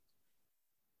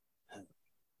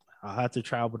 I'll have to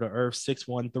travel to Earth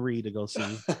 613 to go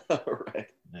see. Right.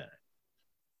 Yeah.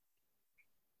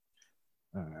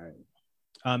 All right.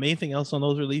 Anything else on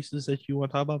those releases that you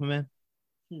want to talk about, my man?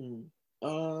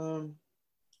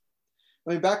 I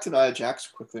mean, back to Nia Jax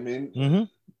quickly. I mean,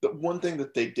 the one thing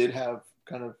that they did have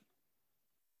kind of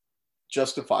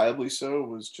justifiably so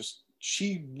was just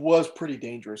she was pretty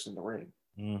dangerous in the ring.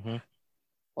 Mm-hmm.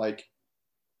 Like,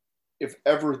 if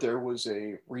ever there was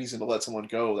a reason to let someone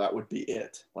go, that would be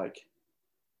it. Like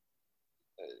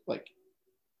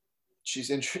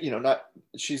she's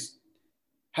she's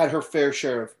had her fair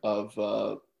share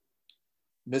of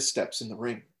missteps in the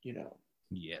ring,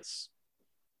 Yes.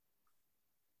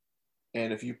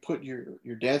 And if you put your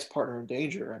dance partner in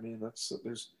danger, I mean,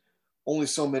 there's only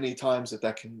so many times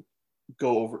that can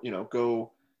go over,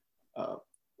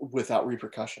 without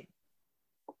repercussion.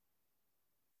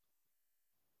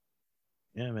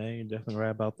 Yeah, man, you're definitely right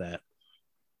about that.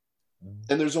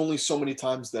 And there's only so many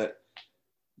times that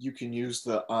you can use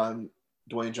the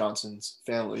Dwayne Johnson's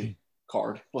family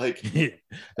card. Like, go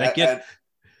ahead.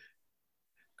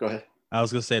 I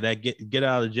was gonna say that get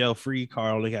out of jail free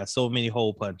card only got so many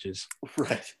hole punches.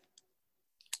 Right.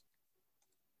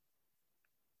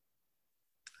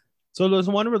 So there's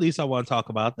one release I want to talk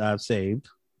about that I've saved.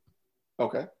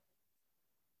 Okay.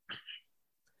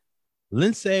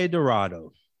 Lince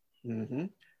Dorado. Mm-hmm.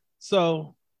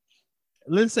 So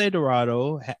Lince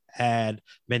Dorado had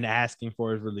been asking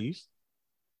for his release,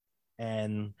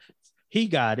 and he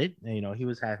got it. And, he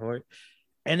was happy for it.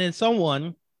 And then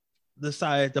someone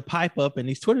decided to pipe up in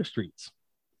these Twitter streets,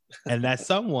 and that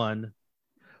someone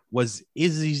was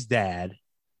Izzy's dad.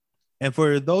 And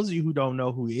for those of you who don't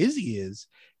know who Izzy is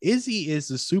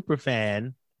a super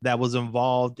fan that was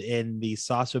involved in the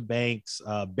Sasha Banks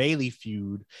Bayley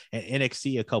feud at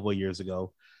NXT a couple of years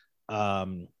ago.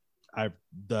 If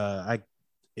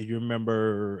you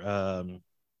remember,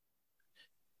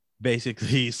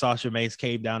 basically Sasha Banks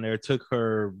came down there, took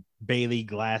her Bayley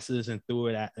glasses and threw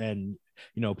it at, and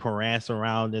pranced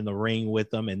around in the ring with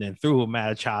them, and then threw him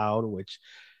at a child, which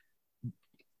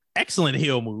excellent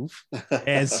heel move,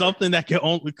 and something that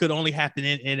could only happen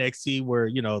in NXT, where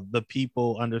the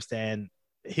people understand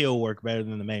heel work better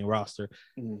than the main roster.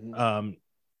 Mm-hmm.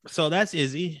 So that's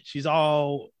Izzy. She's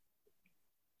all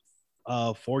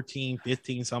 14,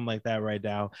 15, something like that right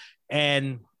now,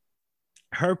 and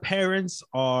her parents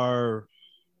are,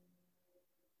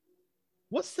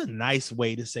 what's the nice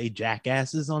way to say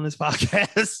jackasses on this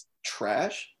podcast?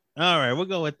 Trash. All right, we'll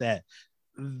go with that.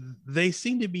 They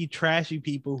seem to be trashy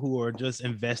people who are just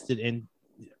invested in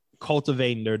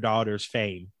cultivating their daughter's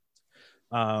fame.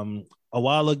 A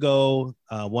while ago,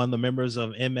 one of the members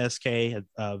of MSK,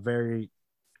 a very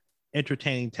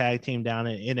entertaining tag team down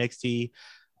at NXT,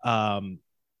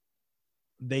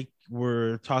 they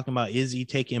were talking about Izzy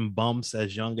taking bumps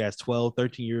as young as 12,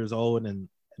 13 years old. And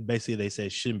basically they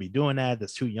said she shouldn't be doing that.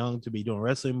 That's too young to be doing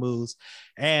wrestling moves.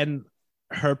 And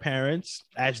her parents,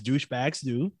 as douchebags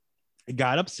do,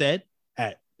 got upset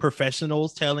at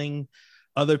professionals telling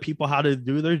other people how to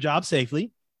do their job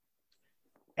safely.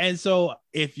 And so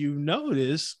if you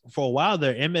notice, for a while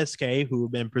there, MSK, who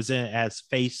have been presented as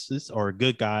faces or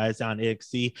good guys on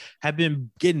NXT, have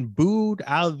been getting booed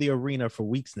out of the arena for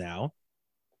weeks now.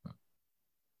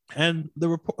 And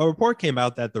a report came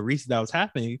out that the reason that was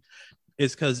happening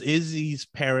is because Izzy's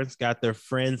parents got their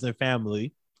friends and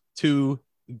family to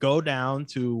go down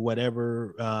to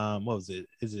whatever, what was it?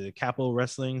 Is it a Capital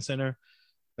Wrestling Center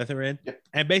that they're in? Yep.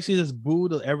 And basically just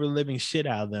booed the ever living shit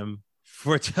out of them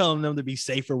for telling them to be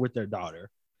safer with their daughter.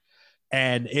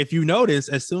 And if you notice,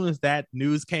 as soon as that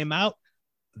news came out,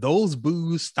 those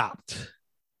boos stopped.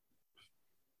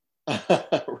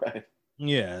 Right.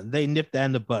 Yeah, they nipped that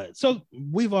in the butt. So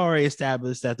we've already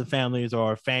established that the families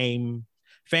are fame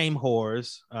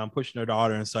whores, pushing their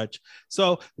daughter and such.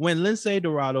 So when Lince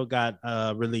Dorado got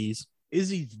released,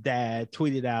 Izzy's dad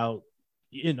tweeted out,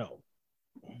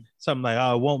 something like,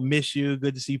 "Oh, I won't miss you.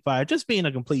 Good to see Fire." Just being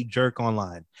a complete jerk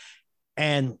online.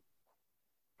 And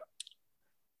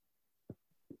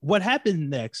what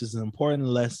happened next is an important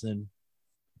lesson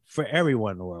for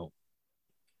everyone in the world.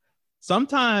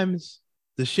 Sometimes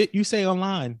the shit you say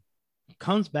online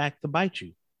comes back to bite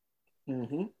you.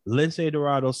 Mm-hmm. Lindsay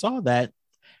Dorado saw that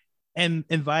and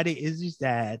invited Izzy's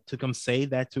dad to come say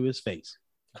that to his face.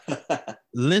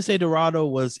 Lindsay Dorado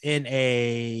was in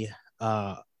a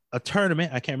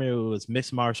tournament. I can't remember if it was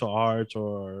mixed martial arts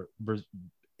or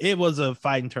it was a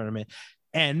fighting tournament.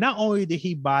 And not only did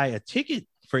he buy a ticket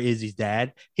for Izzy's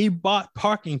dad, he bought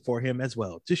parking for him as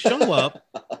well to show up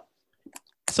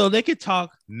so they could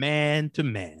talk man to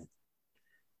man.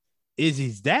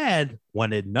 Izzy's dad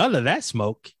wanted none of that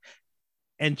smoke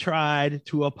and tried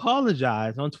to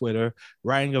apologize on Twitter,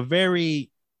 writing a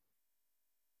very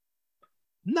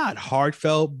not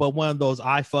heartfelt, but one of those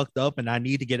I fucked up and I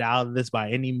need to get out of this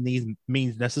by any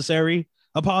means necessary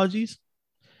apologies.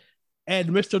 And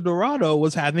Mr. Dorado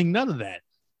was having none of that.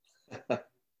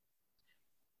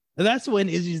 And that's when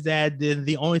Izzy's dad did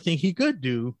the only thing he could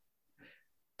do,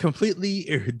 completely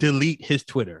delete his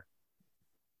Twitter.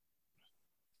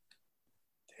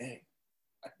 Dang.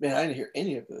 Man, I didn't hear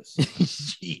any of this.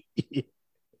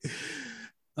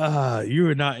 You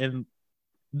are not in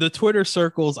the Twitter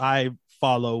circles I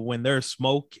follow. When there's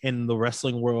smoke in the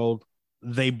wrestling world,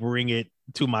 they bring it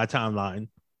to my timeline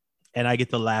and I get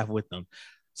to laugh with them.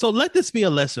 So let this be a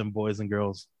lesson, boys and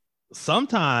girls.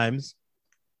 Sometimes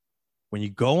when you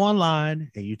go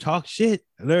online and you talk shit,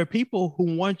 there are people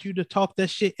who want you to talk that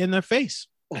shit in their face.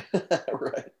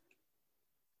 Right.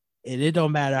 And it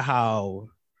don't matter how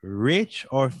rich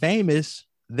or famous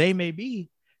they may be.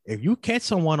 If you catch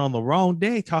someone on the wrong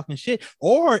day talking shit,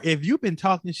 or if you've been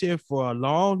talking shit for a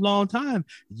long, long time,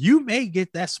 you may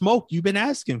get that smoke you've been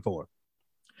asking for.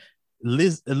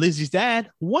 Lizzie's dad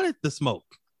wanted the smoke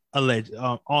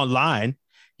online.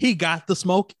 He got the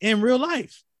smoke in real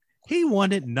life. He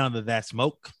wanted none of that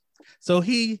smoke. So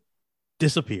he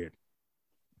disappeared.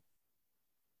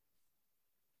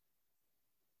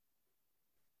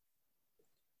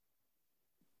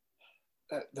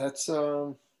 That's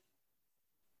a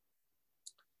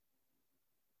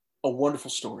wonderful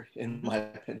story, in my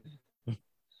opinion,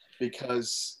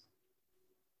 because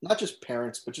not just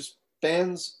parents, but just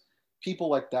fans, people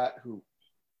like that who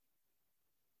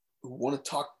want to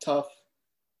talk tough,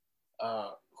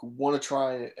 who want to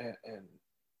try and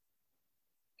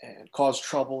cause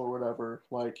trouble or whatever.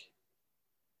 Like,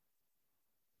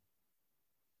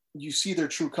 you see their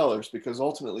true colors because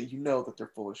ultimately you know that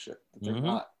they're full of shit, that they're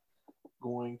not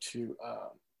going to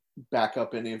back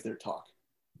up any of their talk.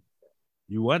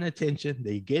 You want attention,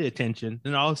 they get attention,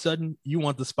 and all of a sudden you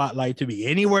want the spotlight to be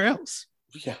anywhere else.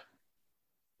 Yeah.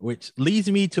 Which leads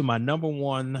me to my number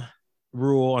one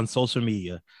rule on social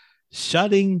media.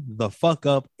 Shutting the fuck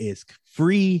up is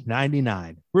free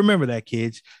 99. Remember that,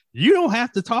 kids. You don't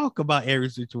have to talk about every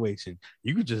situation.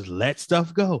 You can just let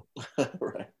stuff go.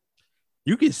 Right.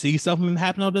 You can see something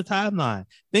happen on the timeline.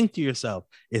 Think to yourself,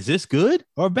 is this good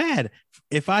or bad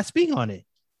if I speak on it?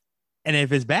 And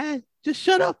if it's bad, just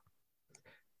shut up.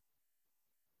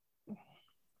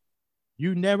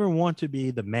 You never want to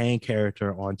be the main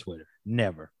character on Twitter.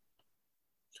 Never.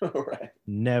 Right.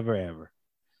 Never, ever.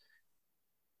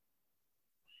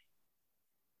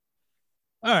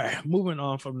 All right, moving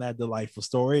on from that delightful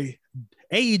story.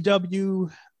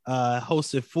 AEW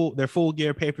hosted their Full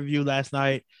Gear pay-per-view last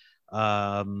night.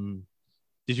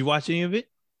 Did you watch any of it?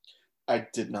 I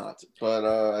did not, but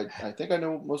I think I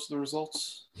know most of the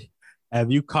results.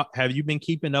 Have you been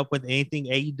keeping up with anything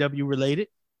AEW related?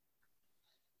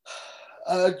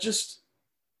 Just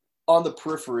on the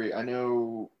periphery, I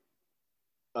know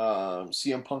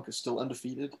CM Punk is still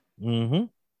undefeated. Mm-hmm.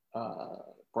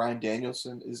 Bryan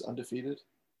Danielson is undefeated.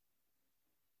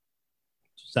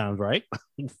 Sounds right.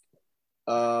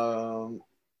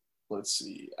 Let's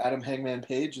see. Adam Hangman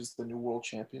Page is the new world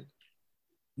champion.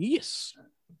 Yes.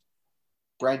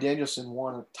 Bryan Danielson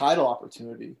won a title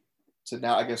opportunity to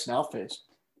now face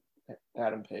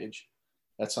Adam Page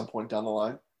at some point down the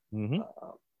line. Mm-hmm.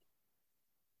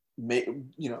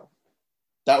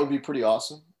 That would be pretty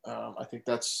awesome. I think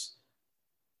that's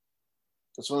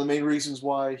one of the main reasons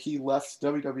why he left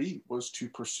WWE was to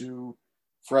pursue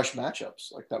fresh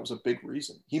matchups. Like, that was a big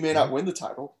reason. He may not win the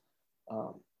title.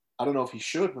 I don't know if he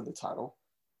should win the title,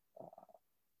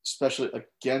 especially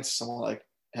against someone like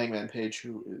Hangman Page,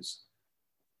 who is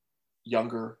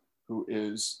younger, who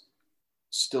is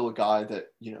still a guy that,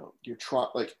 you're trying,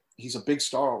 like, he's a big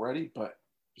star already, but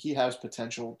he has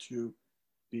potential to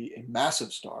be a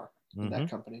massive star in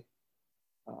that company.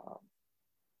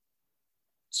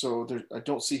 So I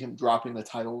don't see him dropping the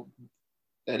title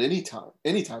at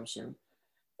anytime soon.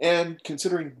 And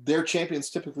considering their champions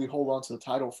typically hold on to the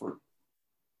title for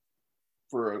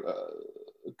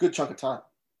a good chunk of time,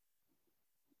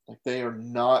 like they are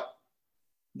not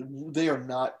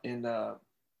in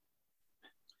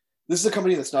this is a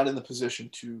company that's not in the position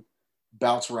to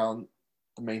bounce around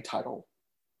the main title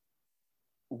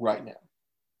right now.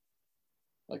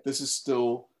 Like, this is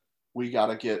still, we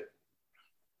have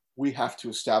to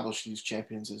establish these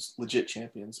champions as legit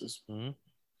champions, as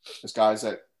guys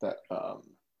that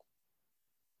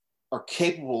are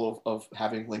capable of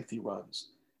having lengthy runs.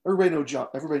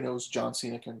 Everybody knows John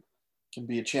Cena can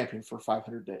be a champion for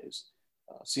 500 days.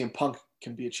 CM Punk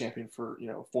can be a champion for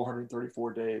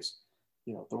 434 days.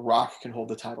 The Rock can hold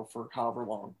the title for however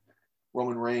long.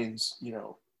 Roman Reigns,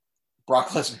 Brock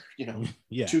Lesnar,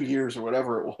 2 years or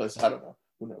whatever it was. I don't know.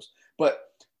 Who knows? But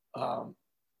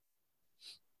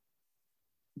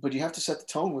you have to set the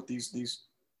tone with these.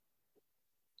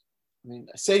 I mean,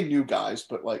 I say new guys,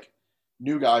 but like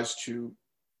new guys to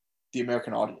the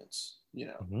American audience.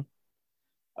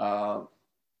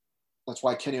 That's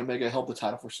why Kenny Omega held the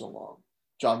title for so long.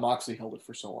 Jon Moxley held it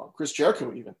for so long. Chris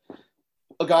Jericho, even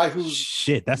a guy who's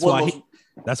shit. That's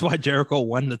why Jericho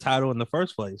won the title in the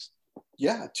first place.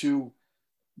 Yeah, to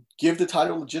give the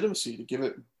title legitimacy, to give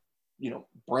it,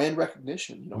 brand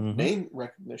recognition, name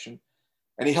recognition,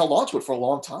 and he held on to it for a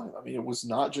long time. I mean, it was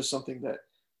not just something that,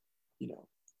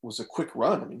 was a quick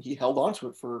run. I mean, he held on to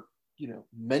it for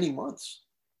many months,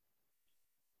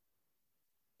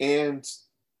 and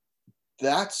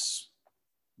that's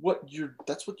what you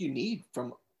need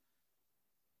from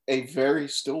a very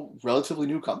still relatively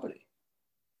new company.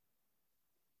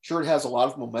 Sure, it has a lot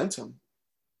of momentum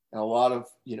and a lot of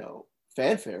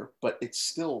fanfare, but it's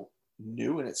still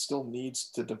new and it still needs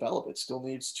to develop. It still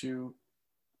needs to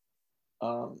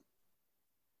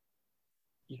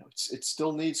it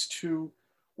still needs to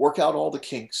work out all the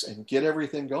kinks and get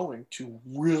everything going to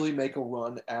really make a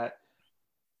run at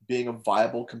being a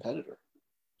viable competitor.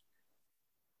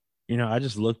 I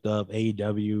just looked up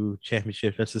AEW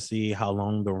championship just to see how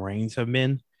long the reigns have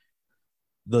been.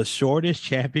 The shortest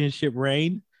championship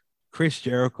reign, Chris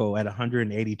Jericho at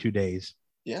 182 days.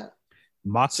 Yeah.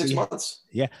 Moxley, 6 months.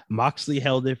 Yeah. Moxley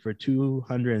held it for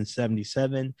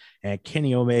 277 and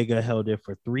Kenny Omega held it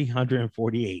for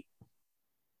 348.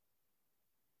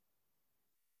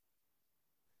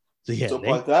 So yeah. So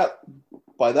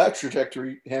by that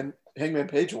trajectory, Hangman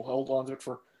Page will hold on to it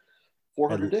for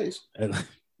 400 days.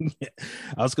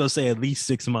 I was going to say at least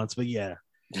 6 months, but yeah.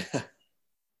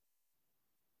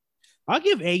 I'll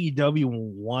give AEW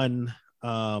one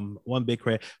big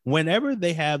credit. Whenever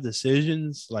they have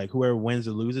decisions, like whoever wins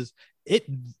or loses, it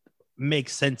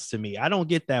makes sense to me. I don't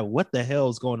get that what the hell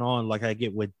is going on like I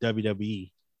get with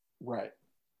WWE. Right.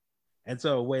 And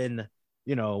so when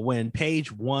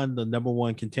Page won the number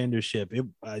one contendership,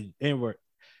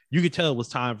 you could tell it was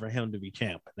time for him to be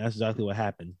champ. That's exactly what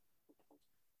happened.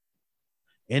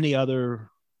 Any other,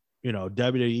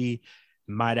 WWE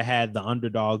might have had the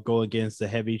underdog go against the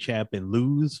heavy champ and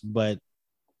lose, but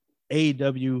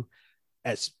AEW,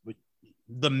 as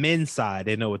the men's side,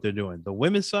 they know what they're doing. The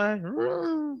women's side,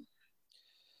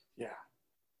 yeah.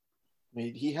 I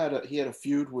mean, he had a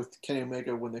feud with Kenny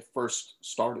Omega when they first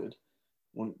started,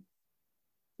 when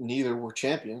neither were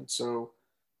champion. So,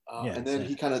 and then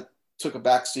he kind of took a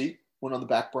back seat, went on the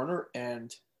back burner,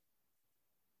 and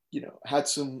had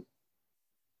some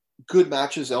good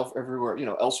matches everywhere,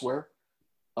 elsewhere.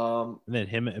 And then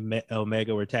him and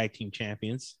Omega were tag team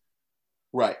champions.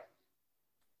 Right.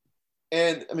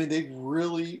 And I mean, they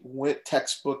really went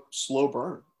textbook slow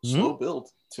burn, slow build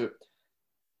to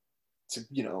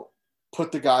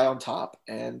put the guy on top.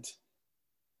 And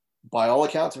by all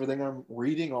accounts, everything I'm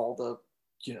reading, all the,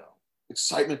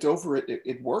 excitement over it,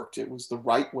 it worked. It was the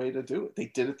right way to do it. They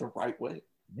did it the right way.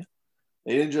 Yeah.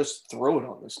 They didn't just throw it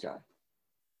on this guy.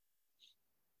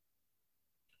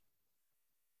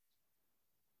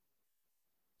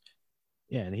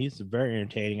 Yeah, and he's very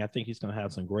entertaining. I think he's going to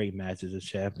have some great matches as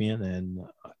champion. And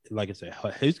like I said,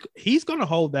 he's going to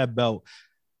hold that belt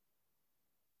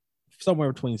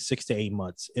somewhere between 6 to 8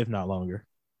 months, if not longer.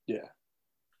 Yeah.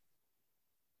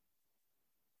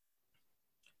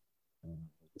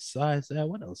 Besides that,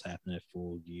 what else happened at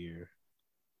Full Gear?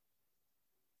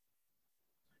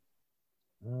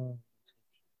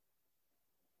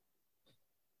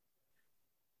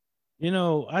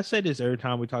 I say this every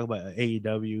time we talk about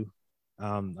AEW.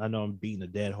 I know I'm beating a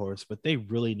dead horse, but they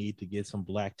really need to get some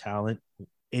black talent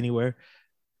anywhere.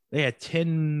 They had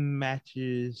 10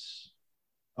 matches.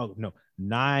 Oh, no,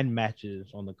 9 matches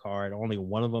on the card. Only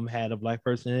one of them had a black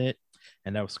person in it,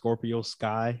 and that was Scorpio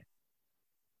Sky.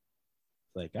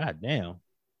 It's like, God damn.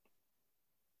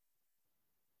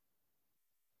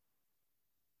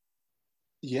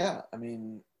 Yeah, I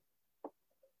mean,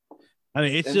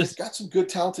 it's just they've got some good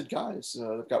talented guys.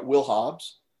 They've got Will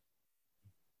Hobbs.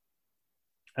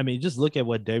 I mean, just look at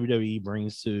what WWE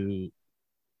brings to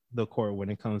the court when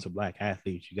it comes to black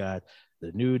athletes. You got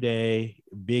the New Day,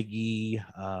 Big E,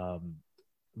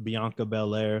 Bianca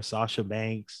Belair, Sasha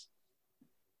Banks,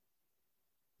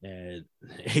 and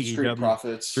Street AEW.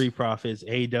 Profits. Street Profits.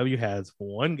 AEW has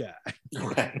one guy.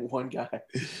 Right, one guy.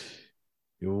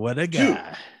 What a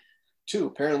guy. Two.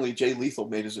 Apparently, Jay Lethal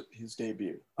made his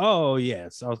debut. Oh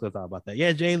yes, I was gonna talk about that.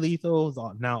 Yeah, Jay Lethal is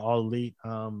now All Elite.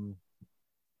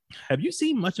 Have you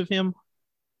seen much of him?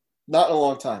 Not in a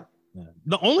long time. Yeah.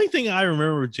 The only thing I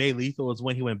remember with Jay Lethal is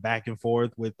when he went back and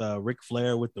forth with Ric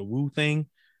Flair with the Woo thing.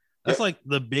 That's like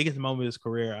the biggest moment of his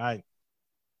career.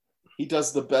 He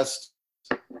does the best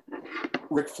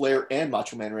Ric Flair and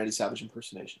Macho Man Randy Savage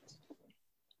impersonations.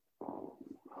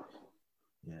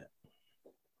 Yeah.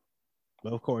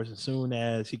 But of course, as soon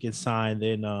as he gets signed,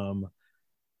 then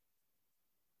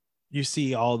you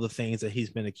see all the things that he's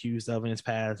been accused of in his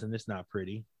past, and it's not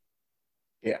pretty.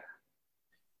 Yeah.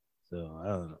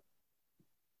 So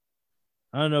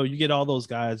I don't know. You get all those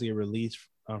guys get released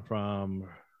from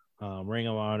Ring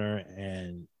of Honor,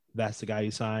 and that's the guy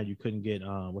you signed. You couldn't get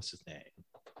what's his name?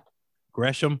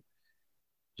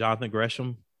 Jonathan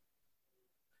Gresham.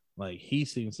 Like, he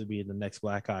seems to be the next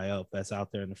black guy up that's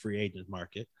out there in the free agent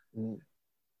market.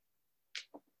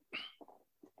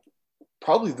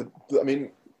 Probably I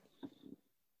mean,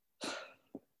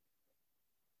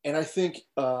 and I think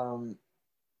the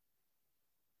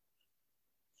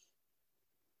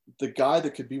guy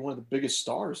that could be one of the biggest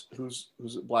stars who's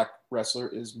a black wrestler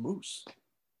is Moose.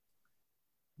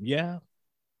 Yeah.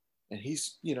 And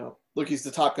he's, look, he's the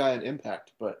top guy in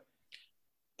Impact, but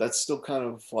that's still kind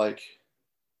of like.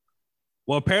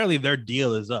 Well, apparently their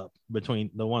deal is up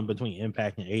between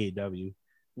Impact and AEW.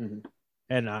 Mm-hmm.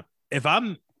 And if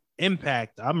I'm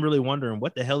Impact, I'm really wondering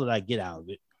what the hell did I get out of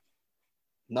it?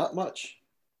 Not much.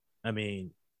 I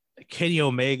mean, Kenny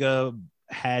Omega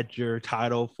had your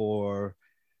title for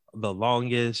the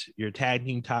longest. Your tag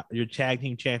team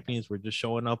champions were just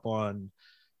showing up on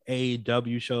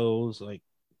AEW shows. Like,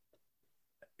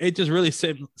 it just really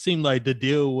seemed like the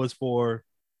deal was for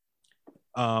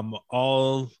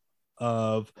all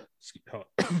of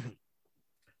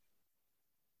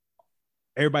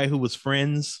everybody who was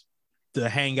friends to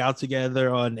hang out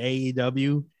together on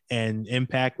AEW, and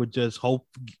Impact would just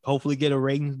hopefully get a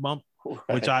ratings bump, right.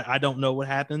 Which I don't know what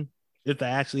happened, if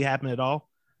that actually happened at all.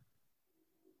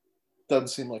 Doesn't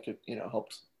seem like it,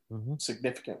 helped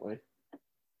significantly.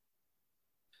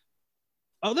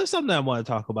 Oh, there's something I want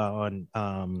to talk about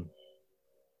on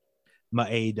my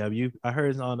AEW. I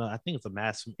heard it's on I think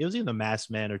it's it was either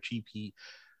Masked Man or Cheap Heat.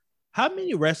 How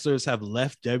many wrestlers have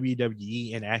left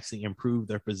WWE and actually improved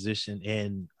their position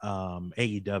in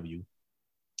AEW?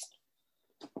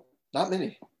 Not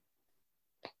many.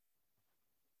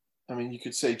 I mean, you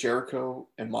could say Jericho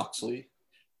and Moxley.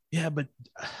 Yeah, but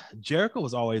Jericho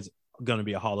was always going to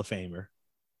be a Hall of Famer.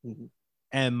 Mm-hmm.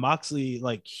 And Moxley,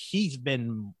 like, he's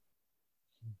been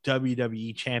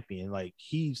WWE champion. Like,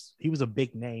 he was a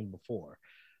big name before.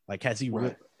 Like, has he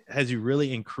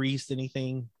really increased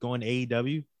anything going to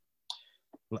AEW?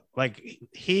 Like,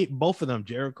 both of them,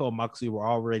 Jericho and Moxley, were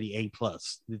already A+.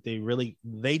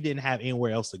 They didn't have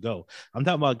anywhere else to go. I'm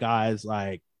talking about guys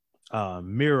like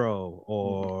Miro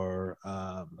or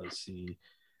let's see,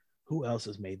 who else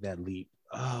has made that leap?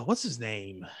 What's his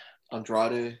name?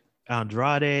 Andrade,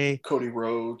 Cody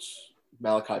Rhodes,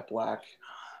 Malachi Black.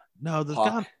 No, the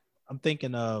guy I'm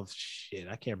thinking of, shit,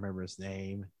 I can't remember his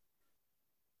name.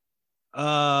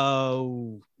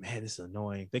 Oh man, this is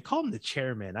annoying. They call him the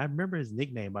Chairman. I remember his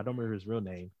nickname, but I don't remember his real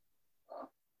name.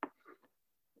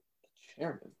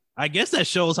 Chairman. I guess that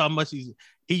shows how much he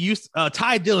used.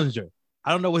 Ty Dillinger.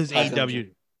 I don't know what his AEW.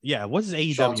 Dillinger. Yeah, what's his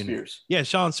AEW? Shawn Spears. Yeah,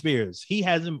 Shawn Spears. He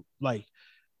hasn't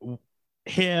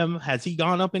him. Has he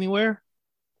gone up anywhere?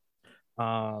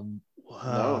 No,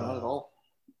 not at all.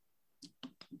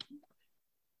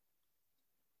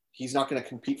 He's not going to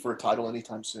compete for a title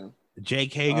anytime soon.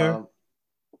 Jake Hager.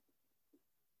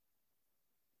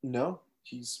 No,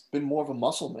 he's been more of a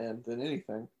muscle man than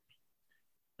anything.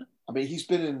 I mean, he's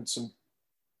been in some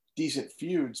decent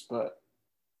feuds, but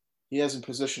he hasn't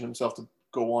positioned himself to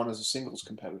go on as a singles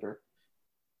competitor.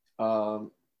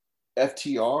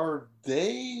 FTR,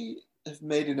 they have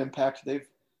made an impact. They've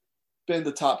been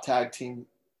the top tag team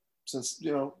since,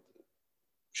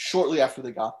 shortly after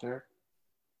they got there.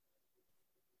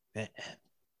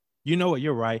 You know what?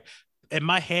 You're right. In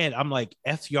my head, I'm like,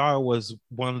 FTR was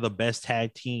one of the best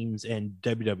tag teams in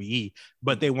WWE,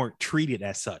 but they weren't treated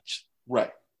as such.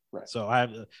 Right. So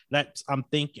I'm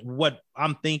thinking and what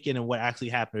actually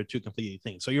happened are two completely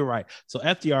things. So you're right. So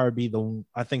FTR would be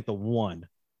the one.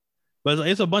 But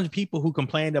it's a bunch of people who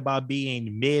complained about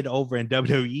being mid over in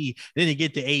WWE. Then they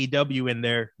get to AEW and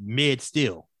they're mid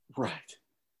still. Right.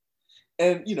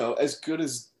 And, you know, as good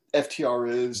as FTR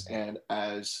is and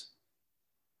as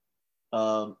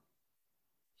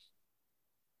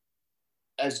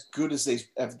good as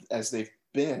they've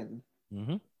been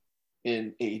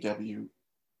in AEW,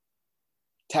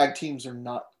 tag teams are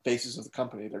not faces of the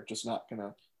company. They're just not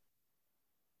gonna,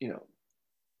 you know,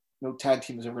 no tag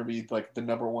team is ever gonna be like the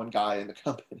number one guy in the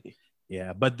company.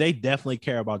 Yeah, but they definitely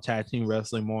care about tag team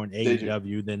wrestling more in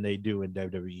AEW than they do in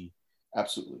WWE.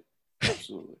 Absolutely.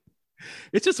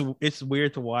 It's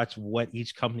weird to watch what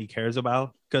each company cares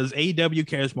about, because AEW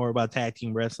cares more about tag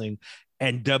team wrestling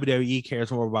and WWE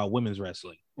cares more about women's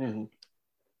wrestling. Mm-hmm.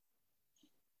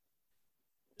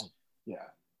 Yeah,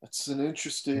 it's an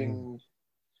interesting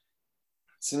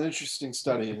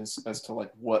study as to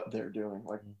like what they're doing.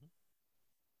 Like,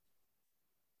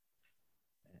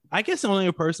 I guess the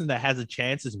only person that has a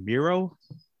chance is Miro.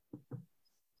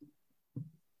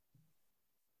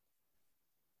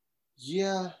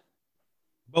 Yeah.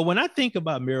 But when I think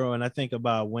about Miro and I think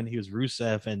about when he was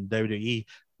Rusev and WWE,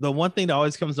 the one thing that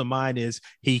always comes to mind is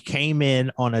he came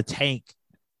in on a tank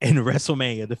in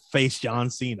WrestleMania to face John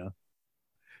Cena.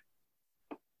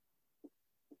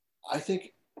 I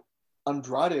think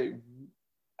Andrade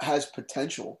has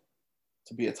potential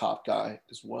to be a top guy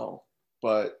as well,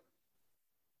 but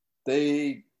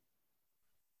they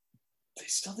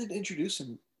still didn't introduce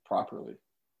him properly.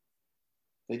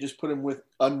 They just put him with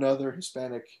another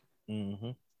Hispanic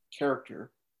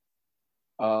character.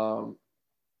 And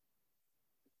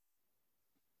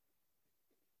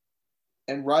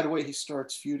right away he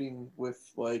starts feuding with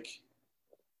like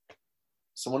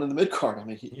someone in the mid card. I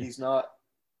mean, he's not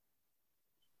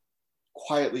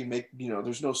quietly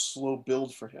there's no slow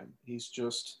build for him. He's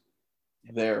just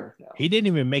there now. He didn't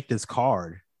even make this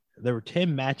card. There were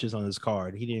 10 matches on this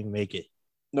card. He didn't make it.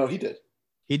 No, he did.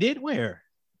 He did? Where?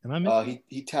 Am I missing?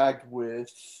 He tagged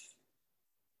with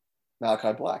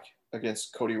Malachi Black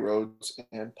against Cody Rhodes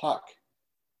and Pac.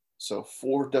 So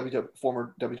 4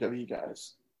 former WWE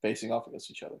guys facing off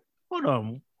against each other. Hold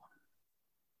on.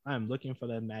 I'm looking for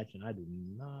that match and I did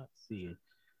not see it.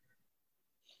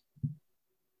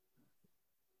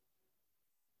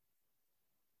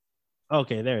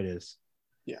 Okay, there it is.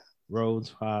 Yeah.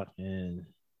 Rhodes, Pac, and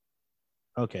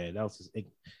okay, that was his.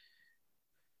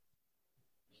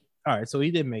 All right, so he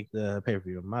did make the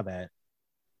pay-per-view. My bad.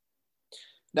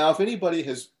 Now, if anybody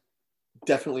has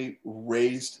definitely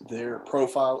raised their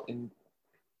profile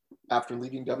after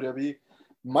leaving WWE,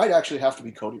 might actually have to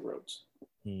be Cody Rhodes.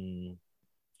 Because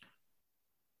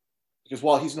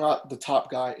while he's not the top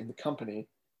guy in the company,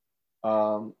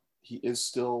 he is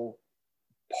still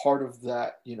part of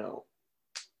that,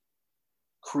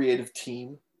 creative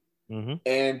team.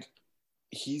 And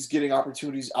he's getting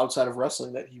opportunities outside of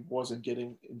wrestling that he wasn't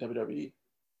getting in WWE.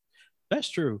 That's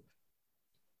true.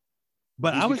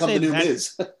 But I would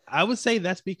say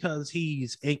that's because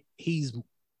he's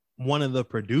one of the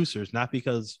producers, not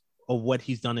because of what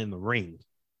he's done in the ring.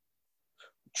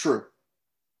 True.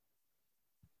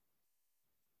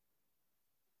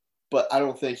 But I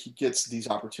don't think he gets these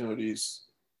opportunities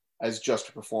as just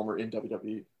a performer in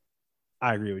WWE.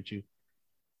 I agree with you.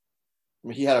 I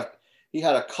mean, he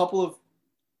had a couple of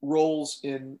roles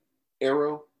in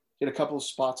Arrow. He had a couple of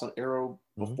spots on Arrow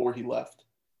before he left.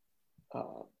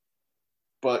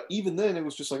 But even then, it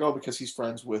was just like, because he's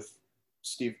friends with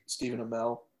Stephen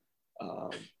Amell.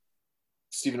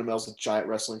 Stephen Amell's a giant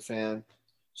wrestling fan.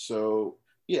 So,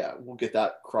 yeah, we'll get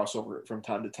that crossover from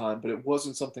time to time. But it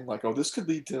wasn't something like, this could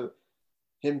lead to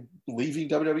him leaving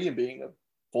WWE and being a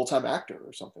full-time actor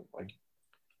or something. Like,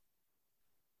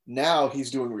 now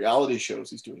he's doing reality shows.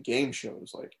 He's doing game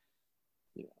shows. Like,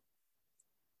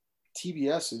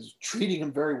 TBS is treating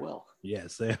him very well.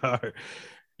 Yes, they are.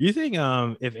 You think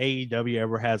if AEW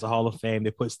ever has a Hall of Fame,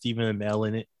 they put Stephen Amell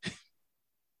in it?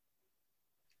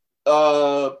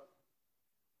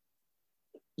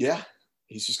 Yeah.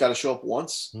 He's just got to show up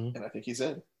once, and I think he's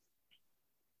in.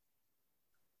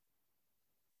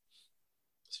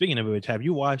 Speaking of which, have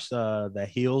you watched the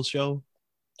Heels show?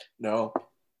 No.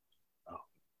 Oh.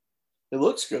 It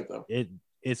looks good, though.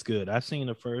 It's good. I've seen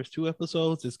the first 2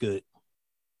 episodes. It's good.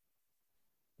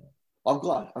 I'm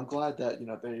glad that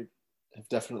they have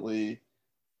definitely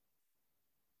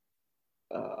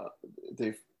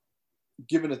they've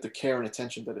given it the care and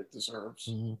attention that it deserves.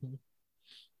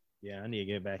 Yeah, I need to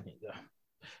get back in.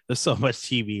 There's so much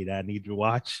TV that I need to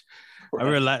watch. Right. I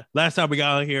remember last time we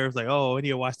got on here, it was like, I need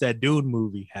to watch that Dune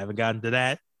movie. Haven't gotten to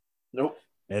that. Nope.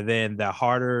 And then the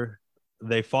Harder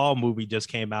They Fall movie just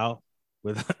came out.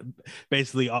 with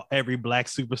basically every black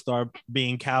superstar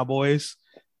being cowboys.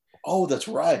 Oh, that's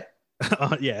right.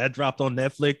 Yeah, that dropped on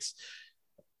Netflix.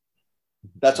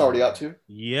 That's already out too?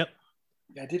 Yep.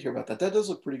 Yeah, I did hear about that. That does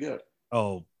look pretty good.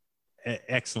 Oh,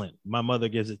 excellent. My mother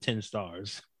gives it 10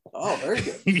 stars. Oh, very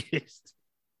good. Yes.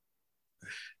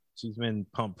 She's been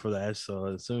pumped for that. So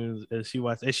as soon as she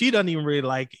watched, and she doesn't even really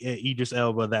like Idris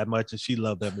Elba that much, and she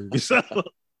loved that movie. So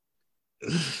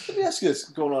let me ask you this,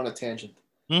 going on a tangent.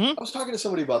 I was talking to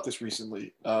somebody about this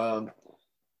recently. Like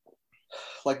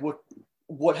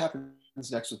what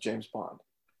happens next with James Bond?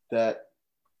 That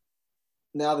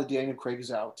now that Daniel Craig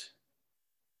is out,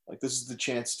 like this is the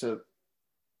chance to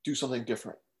do something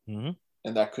different, and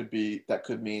that could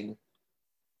mean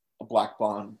a black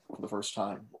Bond for the first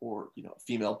time, or a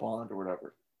female Bond or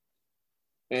whatever.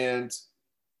 And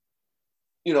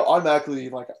automatically,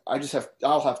 like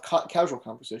I'll have casual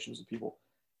conversations with people,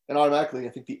 and automatically I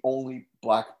think the only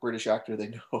black British actor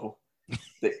they know,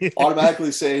 they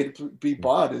automatically say to be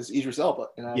Bond is Idris Elba,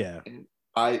 and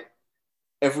I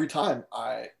every time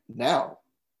I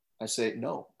say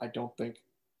no, I don't think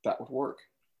that would work.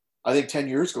 I think 10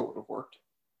 years ago it would have worked,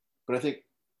 but I think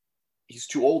he's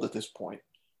too old at this point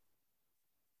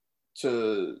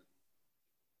to,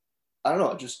 I don't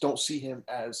know, I just don't see him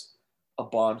as a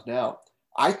Bond now.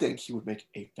 I think he would make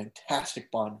a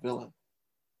fantastic Bond villain.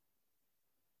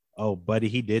 Oh, buddy,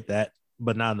 he did that,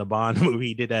 but not in the Bond movie.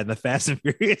 He did that in the Fast and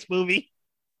Furious movie.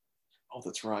 Oh,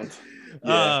 that's right.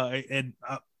 Yeah.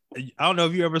 I don't know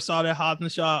if you ever saw that Hobbs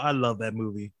and Shaw. I love that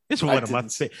movie. It's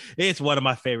one of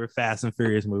my favorite Fast and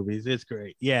Furious movies. It's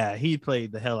great. Yeah, he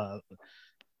played the hell out of it.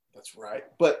 That's right.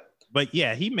 But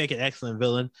yeah, he'd make an excellent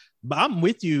villain. But I'm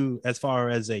with you as far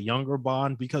as a younger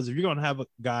Bond, because if you're going to have a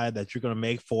guy that you're going to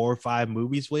make 4 or 5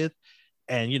 movies with,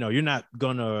 and you're not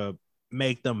going to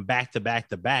make them back to back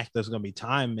to back, there's going to be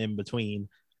time in between.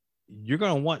 You're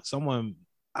going to want someone,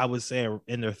 I would say,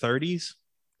 in their 30s.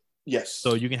 Yes.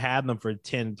 So you can have them for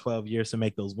 10, 12 years to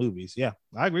make those movies. Yeah,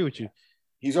 I agree with you.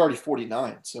 He's already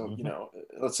 49. So,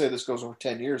 let's say this goes over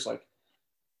 10 years. Like,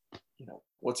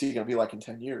 what's he going to be like in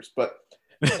 10 years? But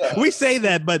we say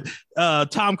that, but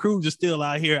Tom Cruise is still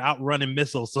out here outrunning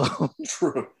missiles. So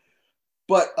true.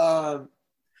 But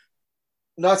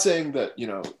not saying that,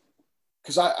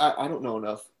 because I don't know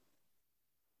enough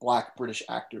black British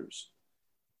actors.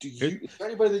 Is there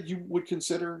anybody that you would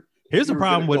consider? Here's the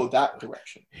problem with go that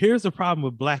direction. Here's the problem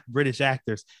with black British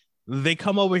actors. They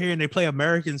come over here and they play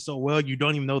Americans so well, you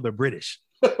don't even know they're British.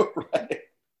 Right.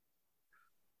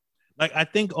 Like, I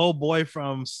think old boy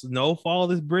from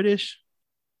Snowfall is British.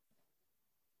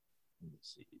 Let me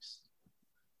see.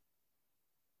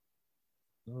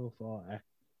 Snowfall.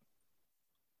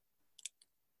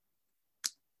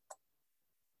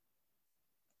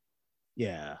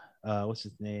 Yeah. What's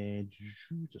his name?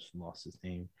 Just lost his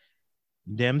name.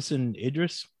 Damson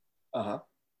Idris. Uh-huh.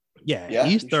 Yeah,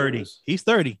 he's 30. Sure he's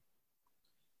 30.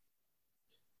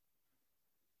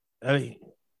 I mean,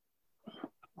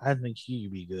 I think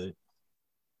he'd be good.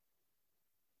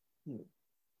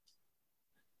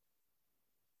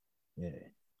 Yeah.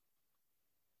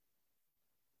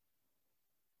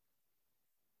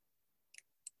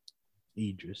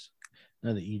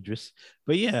 Another Idris.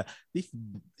 But yeah, these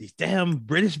damn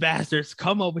British bastards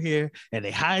come over here and they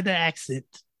hide the accent.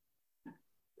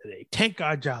 They take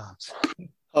our jobs.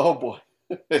 Oh boy.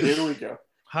 Here we go.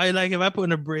 How you like if I put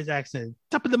in a British accent?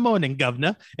 Top of the morning,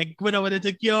 governor, and went over and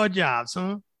took your jobs,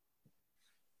 huh?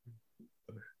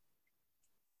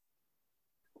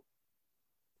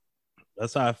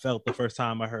 That's how I felt the first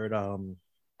time I heard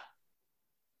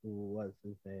what's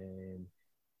his name?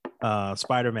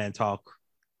 Spider-Man talk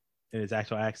in his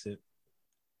actual accent.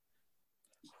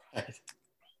 Right.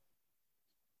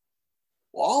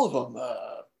 Well, all of them.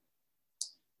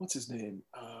 What's his name?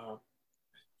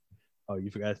 Oh,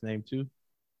 you forgot his name too?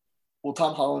 Well,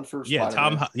 Tom Holland first. Yeah,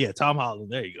 Tom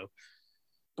Holland. There you go.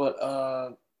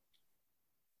 But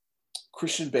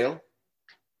Christian Bale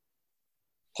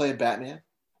playing Batman.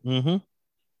 Mm-hmm.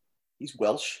 He's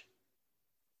Welsh.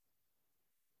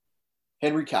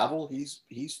 Henry Cavill,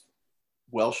 he's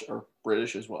Welsh or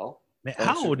British as well. Man,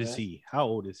 how old is he?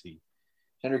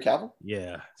 Henry Cavill?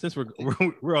 Yeah, since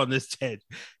we're on this tangent.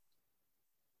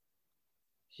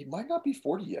 He might not be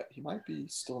 40 yet. He might be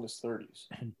still in his 30s.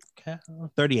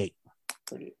 38.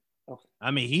 38. Okay.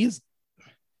 I mean,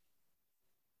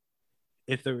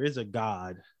 if there is a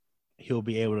God, he'll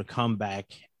be able to come back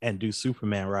and do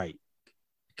Superman right.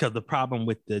 Because the problem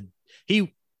with the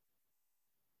DCEU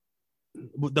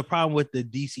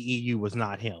was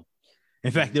not him.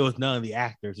 In fact, there was none of the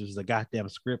actors. It was a goddamn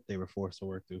script they were forced to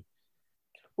work through.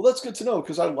 Well, that's good to know,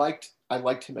 because I liked I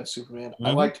liked him as Superman. I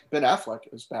Mm-hmm. liked Ben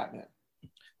Affleck as Batman.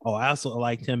 Oh, I also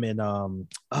liked him in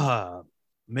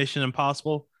Mission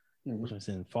Impossible, which was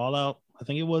in Fallout. I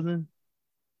think it was in.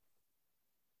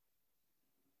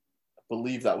 I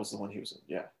believe that was the one he was in.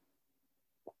 Yeah.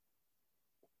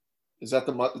 Is that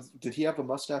did he have a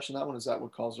mustache in that one? Is that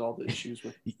what caused all the issues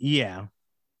with? Yeah.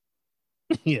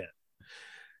 Yeah.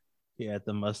 He had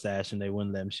the mustache and they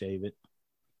wouldn't let him shave it.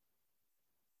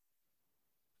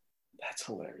 That's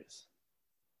hilarious.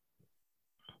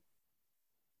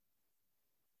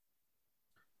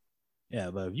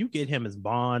 Yeah, but if you get him as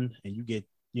Bond and you get,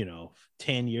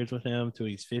 10 years with him till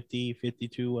he's 50,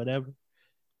 52, whatever.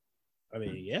 I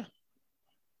mean, yeah.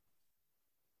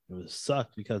 It would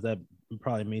suck because that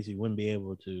probably means he wouldn't be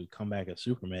able to come back as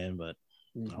Superman, but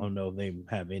I don't know if they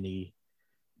have any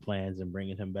plans in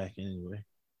bringing him back anyway.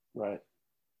 Right.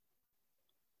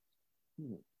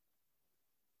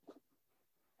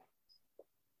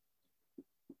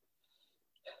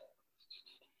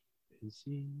 Is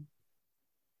he?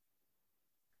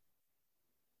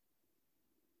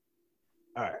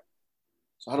 All right.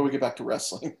 So how do we get back to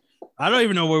wrestling? I don't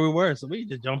even know where we were, so we can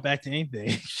just jump back to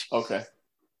anything. Okay.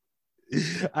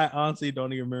 I honestly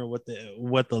don't even remember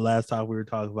what the last time we were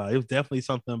talking about. It was definitely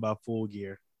something about Full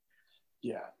Gear.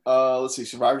 Yeah. Let's see.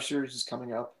 Survivor Series is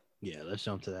coming up. Yeah, let's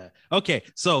jump to that. Okay,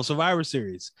 so Survivor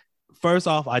Series. First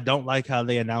off, I don't like how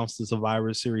they announced the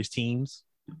Survivor Series teams.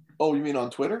 Oh, you mean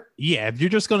on Twitter? Yeah, if you're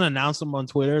just going to announce them on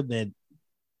Twitter, then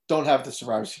don't have the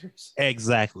Survivor Series.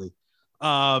 Exactly.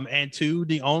 And two,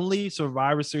 the only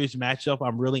Survivor Series matchup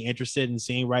I'm really interested in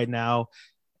seeing right now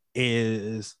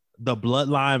is the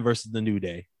Bloodline versus the New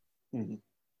Day. Mm-hmm.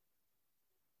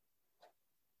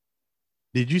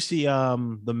 Did you see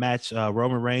the match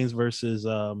Roman Reigns versus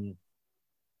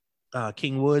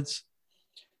King Woods?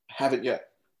 Haven't yet.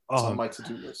 It's on my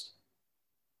to-do list.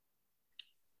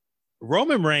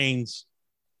 Roman Reigns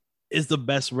is the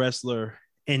best wrestler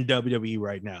in WWE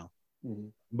right now. Mm-hmm.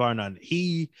 Bar none.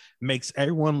 He makes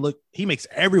everyone look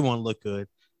good.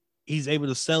 He's able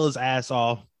to sell his ass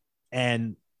off.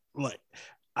 And like,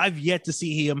 I've yet to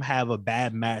see him have a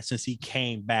bad match since he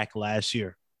came back last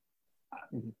year.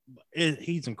 Mm-hmm.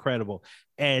 He's incredible.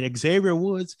 And Xavier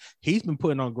Woods, he's been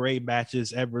putting on great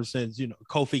matches ever since,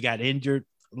 Kofi got injured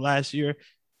last year.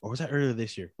 Or was that earlier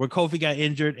this year? Where Kofi got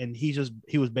injured and he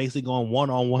was basically going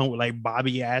one-on-one with like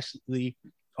Bobby Ashley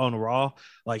on Raw.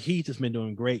 Like, he's just been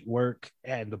doing great work.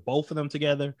 And the both of them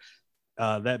together,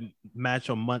 that match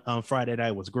on Friday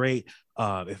night was great.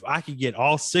 If I could get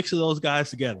all 6 of those guys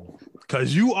together,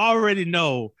 because you already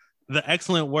know the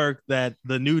excellent work that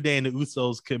the New Day and the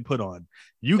Usos can put on.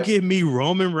 You give me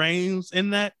Roman Reigns in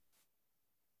that,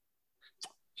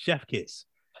 chef kiss.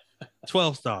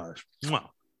 12 stars. Mwah.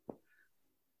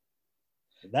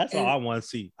 That's all I want to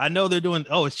see. I know they're doing,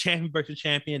 it's champion versus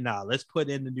champion. Nah, let's put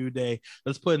in the New Day.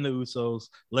 Let's put in the Usos.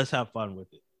 Let's have fun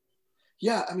with it.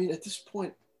 Yeah, I mean, at this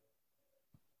point,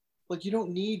 like, you don't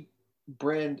need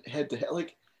brand head-to-head.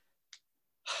 Like,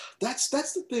 that's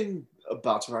the thing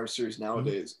about Survivor Series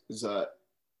nowadays, mm-hmm. is that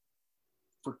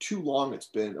for too long it's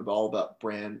been all about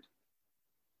brand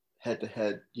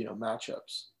head-to-head,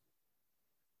 matchups.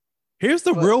 Here's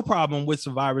the real problem with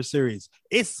Survivor Series.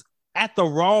 It's at the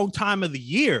wrong time of the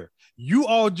year. You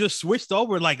all just switched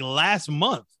over like last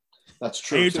month. That's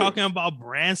true. And you're talking about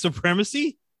brand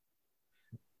supremacy?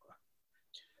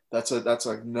 That's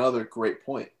another great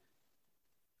point.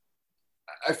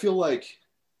 I feel like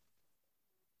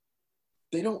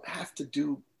they don't have to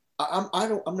do.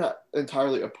 I'm not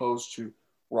entirely opposed to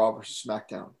Raw versus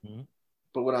SmackDown, mm-hmm.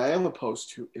 but what I am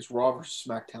opposed to is Raw versus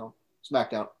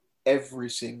SmackDown every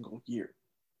single year.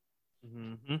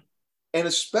 Mm-hmm. And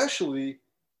especially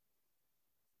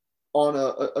on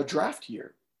a draft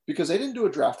year, because they didn't do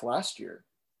a draft last year,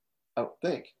 I don't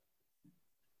think.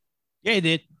 Yeah, they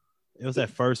did. It was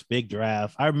that first big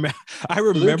draft. I remember.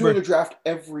 They're doing a draft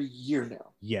every year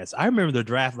now. Yes, I remember the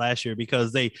draft last year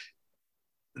because they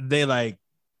like,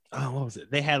 what was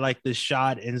it? They had like this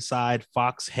shot inside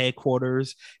Fox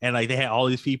headquarters, and like they had all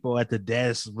these people at the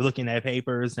desk looking at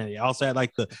papers, and they also had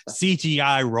like the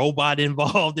CGI robot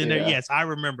involved in there. Yes, I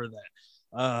remember that.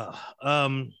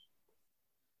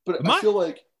 But I feel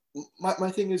like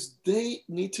my thing is they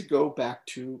need to go back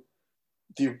to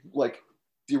the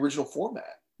original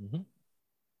format, mm-hmm.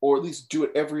 or at least do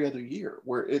it every other year,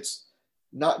 where it's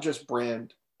not just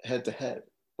brands head to head,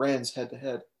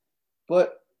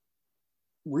 but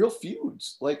real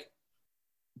feuds. Like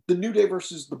the New Day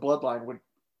versus the Bloodline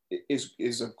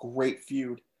is a great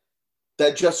feud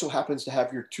that just so happens to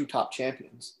have your 2 top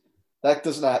champions.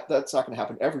 That's not going to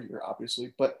happen every year,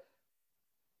 obviously, but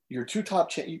your 2 top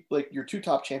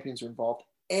champions are involved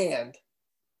and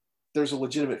there's a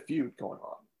legitimate feud going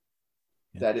on.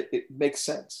 That it makes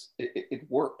sense. It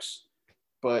works.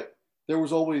 But there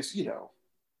was always,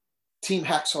 Team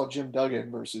Hacksaw Jim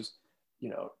Duggan versus,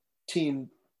 Team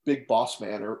Big Boss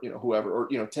Man or, whoever,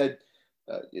 or, Ted,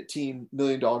 Team $1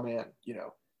 Million Man,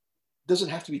 It doesn't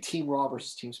have to be Team Raw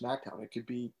versus Team SmackDown. It could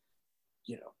be,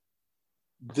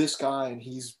 this guy and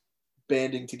he's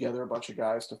banding together a bunch of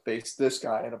guys to face this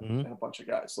guy and a bunch of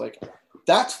guys. Like,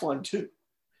 that's fun too.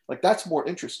 Like, that's more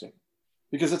interesting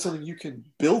because it's something you can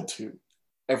build to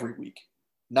every week,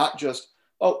 not just,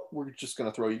 oh, we're just going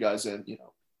to throw you guys in,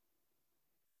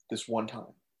 this one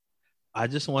time. I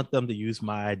just want them to use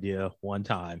my idea one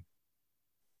time.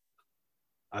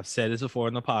 I've said this before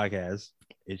in the podcast.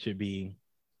 It should be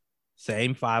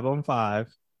same 5-on-5,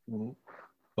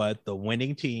 but the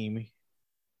winning team,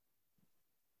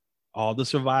 all the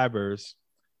survivors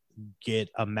get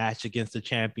a match against the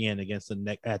champion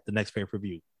at the next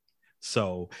pay-per-view.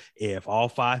 So if all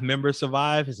 5 members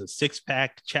survive, it's a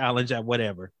 6-pack challenge at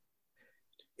whatever.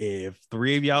 If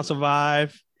 3 of y'all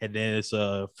survive, and then it's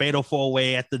a fatal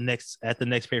 4-way at the next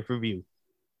pay-per-view.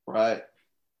 Right.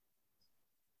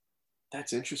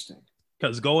 That's interesting.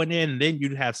 Because going in, then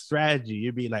you'd have strategy.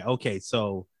 You'd be like, okay,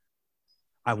 so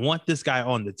I want this guy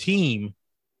on the team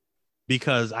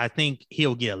because I think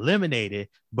he'll get eliminated,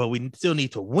 but we still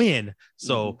need to win.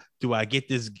 So do I get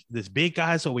this big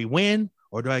guy so we win?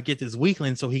 Or do I get this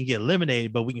weakling so he can get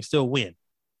eliminated, but we can still win?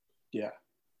 Yeah.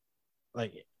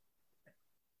 Like,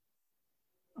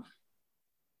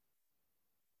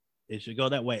 it should go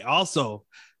that way. Also,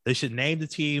 they should name the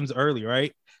teams early,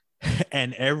 right?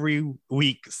 And every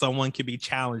week, someone can be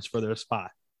challenged for their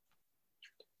spot.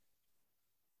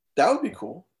 That would be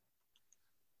cool.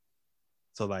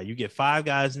 So, like, you get 5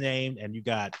 guys named, and you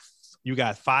got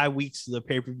 5 weeks to the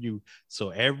pay-per-view.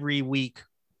 So every week,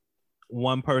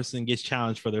 one person gets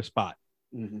challenged for their spot.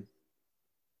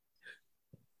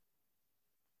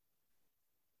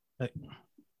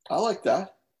 I like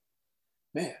that.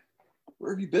 Man,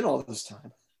 where have you been all this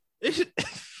time?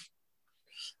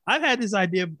 I've had this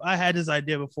idea. I had this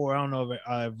idea before. I don't know if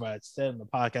I've said in the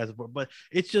podcast before, but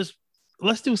it's just,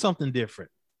 let's do something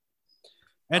different.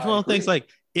 That's one of the things, like,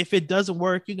 if it doesn't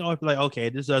work, if like, okay,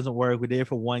 this doesn't work. We did it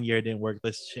for 1 year, it didn't work.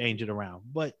 Let's change it around.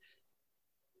 But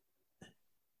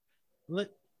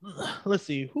let's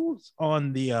see who's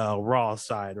on the Raw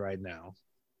side right now.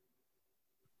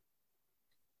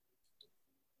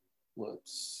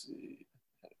 Let's see.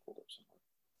 I had it pulled up somewhere.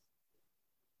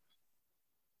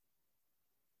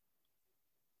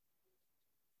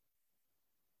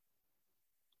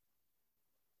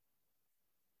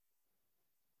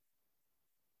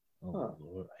 Oh,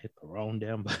 Lord, I hit the wrong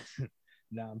damn button.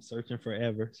 Now I'm searching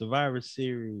forever. Survivor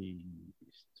Series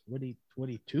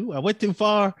 2022. I went too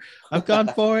far. I've gone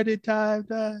forward in time.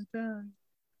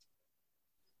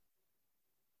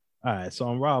 All right, so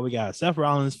on Raw, we got Seth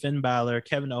Rollins, Finn Balor,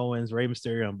 Kevin Owens, Rey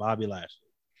Mysterio, and Bobby Lashley.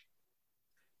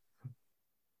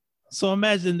 So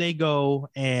imagine they go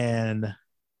and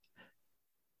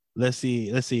let's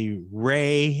see,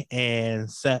 Rey and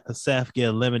Seth get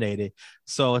eliminated.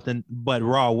 So but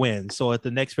Raw wins. So at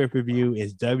the next pay-per-view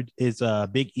is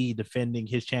Big E defending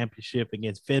his championship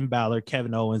against Finn Balor,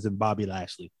 Kevin Owens, and Bobby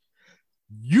Lashley.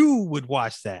 You would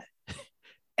watch that.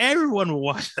 Everyone would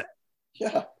watch that.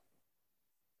 Yeah.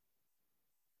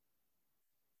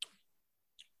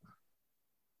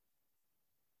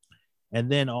 And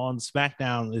then on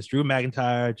SmackDown is Drew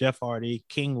McIntyre, Jeff Hardy,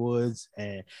 King Woods,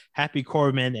 and Happy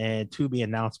Corbin, and to be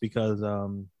announced because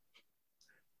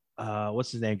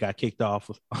what's his name got kicked off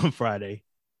on Friday.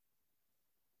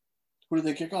 Who did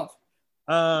they kick off?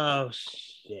 Oh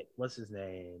shit! What's his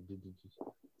name?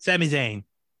 Sami Zayn.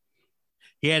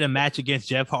 He had a match against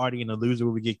Jeff Hardy, and the loser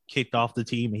would get kicked off the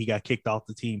team, and he got kicked off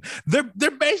the team. They're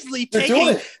basically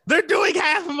they're doing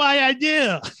half of my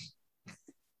idea.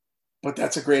 But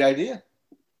that's a great idea.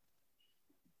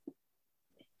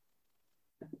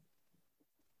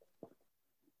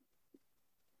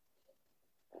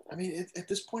 I mean, at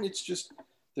this point,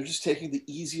 they're just taking the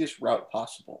easiest route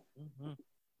possible,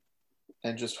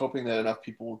 and just hoping that enough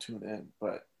people will tune in.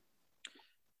 But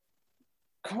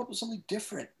come up with something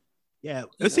different. Yeah,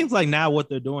 it seems like now what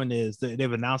they're doing is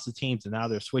they've announced the teams, and now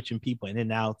they're switching people in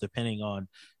and out depending on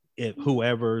if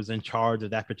whoever's in charge of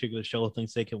that particular show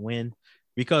thinks they can win.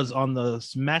 Because on the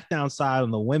SmackDown side,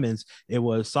 on the women's, it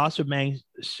was Sasha Banks,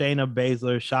 Shayna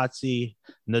Baszler, Shotzi,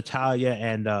 Natalya,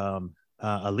 and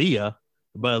Aaliyah,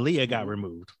 but Aaliyah got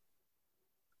removed.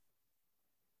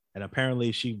 And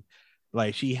apparently she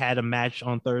had a match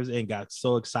on Thursday and got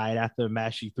so excited after the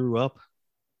match she threw up.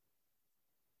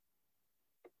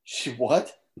 She what?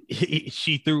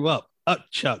 She threw up.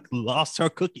 Chuck lost her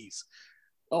cookies.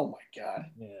 Oh my God.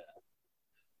 Yeah.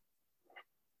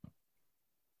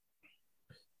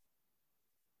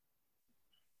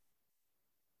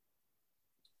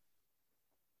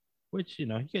 Which, you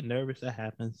get nervous. That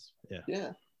happens. Yeah.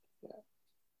 Yeah.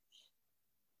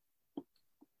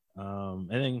 And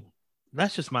then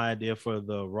that's just my idea for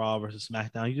the Raw versus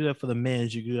SmackDown. You do that for the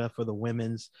men's, you do that for the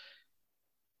women's.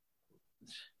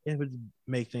 It would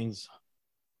make things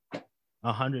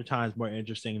 100 times more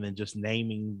interesting than just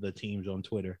naming the teams on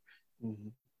Twitter.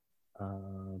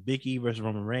 Big E versus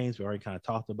Roman Reigns. We already kind of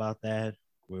talked about that.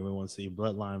 Where we want to see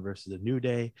Bloodline versus the New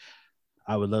Day.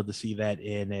 I would love to see that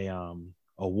in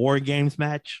a War Games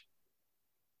match.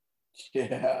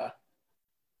 Yeah.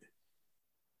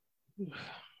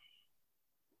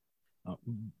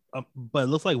 But it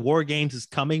looks like War Games is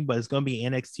coming, but it's going to be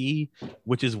NXT,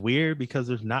 which is weird because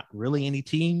there's not really any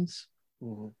teams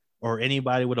or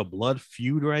anybody with a blood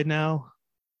feud right now.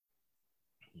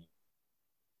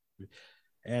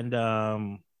 And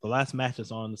the last match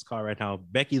that's on this card right now,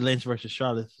 Becky Lynch versus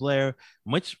Charlotte Flair,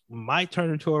 which might turn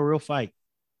into a real fight.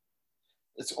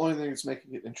 It's the only thing that's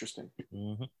making it interesting.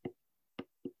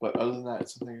 But other than that,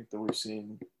 it's something that we've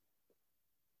seen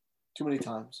too many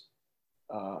times.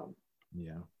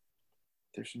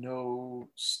 There's no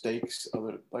stakes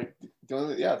other the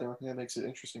only thing that makes it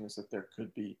interesting is that there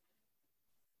could be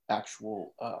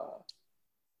actual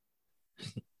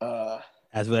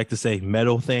as we like to say,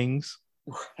 metal things.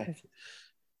 Right.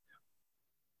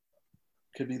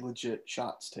 Could be legit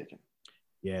shots taken.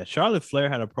 Yeah, Charlotte Flair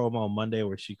had a promo on Monday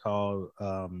where she called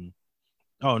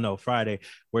Friday,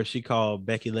 where she called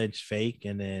Becky Lynch fake,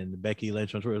 and then Becky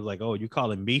Lynch on Twitter was like, "Oh, you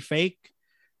calling me fake?"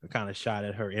 I kind of shot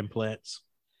at her implants.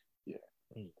 Yeah.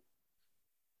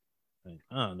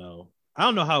 I don't know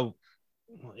how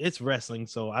it's wrestling,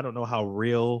 so I don't know how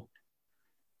real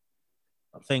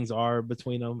things are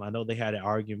between them. I know they had an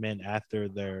argument after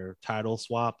their title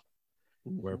swap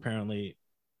where apparently,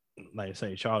 like I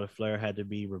say, Charlotte Flair had to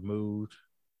be removed.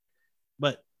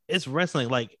 But it's wrestling.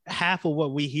 Like half of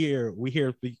what we hear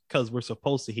because we're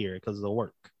supposed to hear it because of the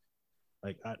work.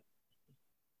 Like I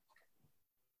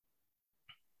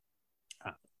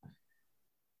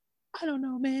don't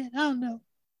know, man. I don't know.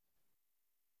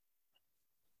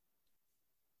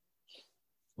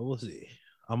 Well, we'll see.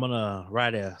 I'm gonna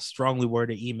write a strongly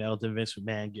worded email to Vince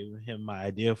McMahon, giving him my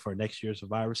idea for next year's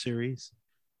Survivor Series.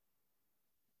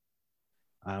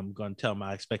 I'm gonna tell him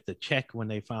I expect a check when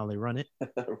they finally run it.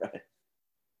 Right.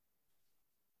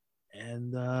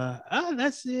 And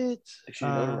that's it.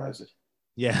 Actually, notarize it.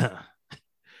 Yeah.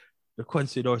 The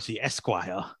Quincy Dorsey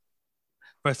Esquire,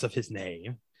 rest of his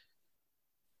name.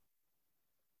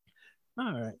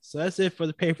 All right, so that's it for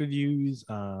the pay-per-views.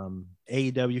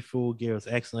 AEW Full Gear was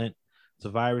excellent.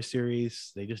 Survivor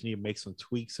Series, they just need to make some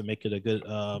tweaks and make it a good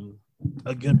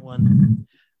one.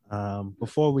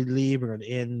 Before we leave, we're going to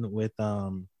end with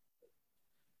I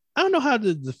don't know how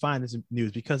to define this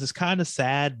news because it's kind of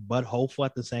sad but hopeful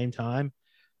at the same time.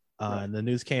 Right. And the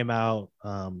news came out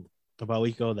about a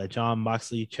week ago that Jon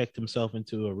Moxley checked himself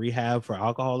into a rehab for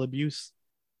alcohol abuse.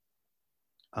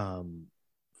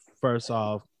 First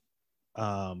off,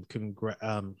 not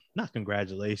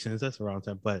congratulations, that's the wrong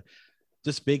time, but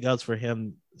just big ups for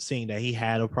him seeing that he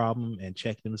had a problem and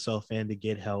checked himself in to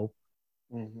get help.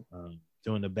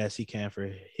 Doing the best he can for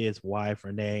his wife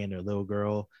Renee and their little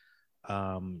girl.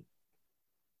 And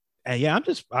yeah,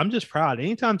 I'm just proud.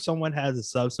 Anytime someone has a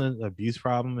substance abuse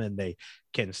problem and they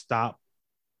can stop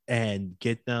and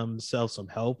get themselves some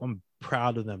help, I'm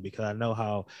proud of them because I know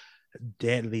how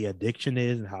deadly addiction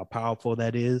is and how powerful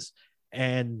that is.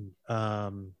 And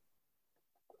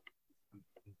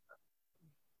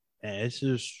it's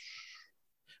just,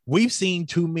 we've seen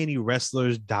too many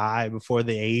wrestlers die before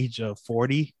the age of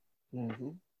 40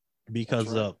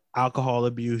 because of alcohol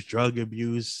abuse, drug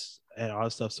abuse, and all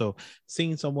that stuff. So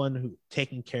seeing someone who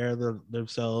taking care of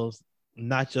themselves,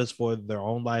 not just for their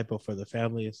own life, but for the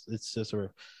family,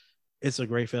 it's a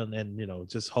great feeling. And,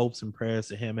 just hopes and prayers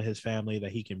to him and his family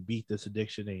that he can beat this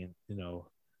addiction and,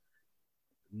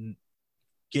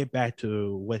 get back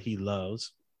to what he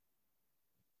loves.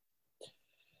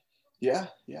 Yeah.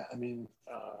 I mean,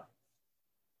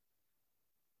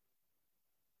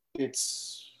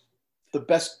 it's the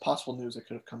best possible news that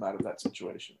could have come out of that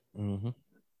situation.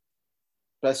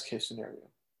 Best case scenario.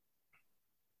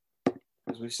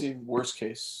 Because we've seen worst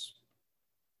case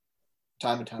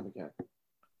time and time again.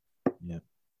 Yeah.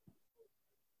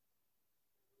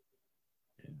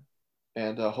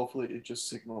 And hopefully it just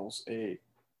signals a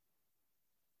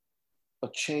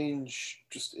change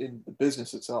just in the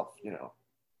business itself,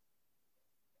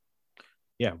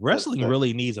 Yeah, wrestling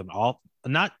really needs an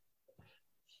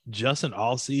just an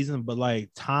all season, but like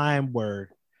time where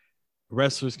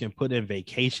wrestlers can put in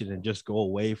vacation and just go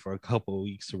away for a couple of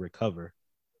weeks to recover.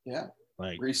 Yeah.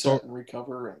 Like reset and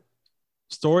recover. And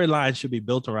storyline should be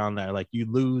built around that. Like you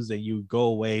lose and you go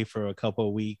away for a couple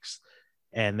of weeks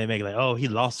and they make like, oh, he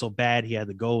lost so bad he had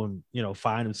to go and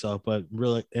find himself. But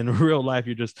really in real life,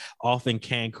 you're just off in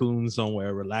Cancun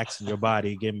somewhere, relaxing your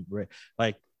body, getting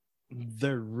like they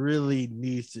really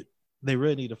need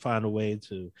to find a way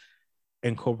to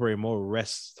incorporate more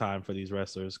rest time for these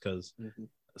wrestlers, because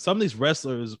some of these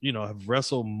wrestlers, have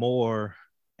wrestled more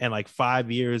in like 5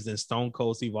 years than Stone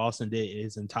Cold Steve Austin did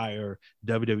his entire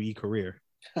WWE career.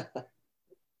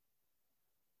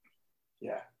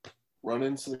 Yeah. Running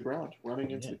into the ground,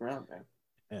 man.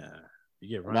 Yeah. You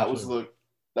get run. That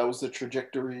was the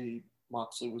trajectory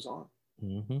Moxley was on.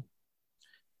 Mm-hmm.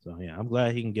 So yeah, I'm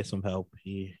glad he can get some help.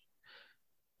 He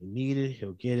needed it,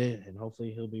 he'll get it, and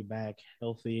hopefully he'll be back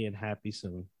healthy and happy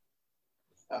soon.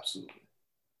 Absolutely.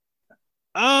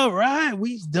 All right,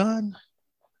 we's done.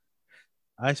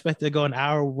 I expect to go an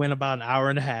hour, went about an hour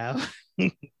and a half.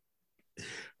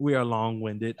 We are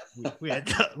long-winded. We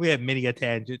had many a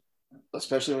tangent.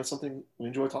 Especially when it's something we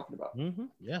enjoy talking about. Mm-hmm.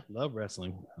 Yeah, love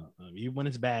wrestling. Even when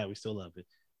it's bad, we still love it.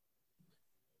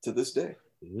 To this day.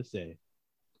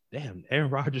 Damn,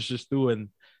 Aaron Rodgers just threw an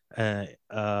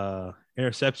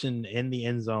interception in the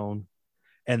end zone,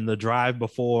 and the drive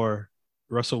before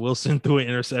Russell Wilson threw an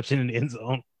interception in the end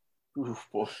zone. Oof,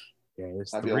 boy. Yeah,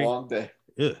 That'd be a long day.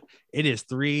 It is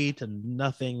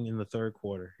 3-0 in the third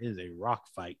quarter. It is a rock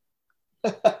fight.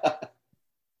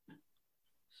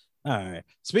 All right.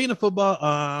 Speaking of football,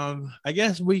 I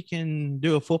guess we can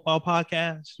do a football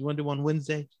podcast. You want to do one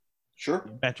Wednesday? Sure.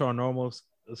 Back to our normal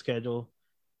schedule.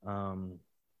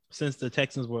 Since the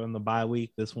Texans were in the bye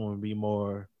week, this one would be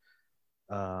more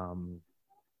about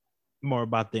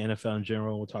the NFL in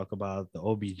general. We'll talk about the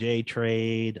OBJ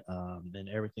trade, and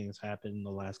everything that's happened in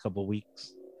the last couple of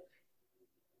weeks.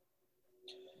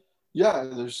 Yeah,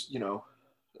 there's,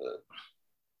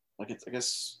 I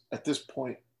guess at this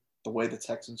point, the way the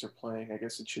Texans are playing, I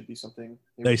guess it should be something.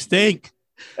 They stink.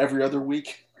 Every other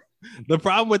week. The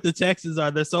problem with the Texans are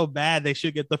they're so bad they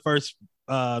should get the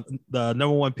number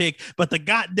one pick, but the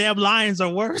goddamn Lions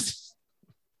are worse.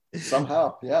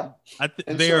 Somehow, yeah. So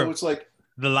it's like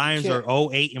the Lions are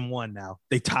 0-8-1 now.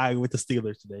 They tied with the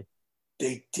Steelers today.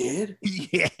 They did?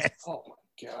 Yes. Oh my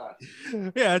God.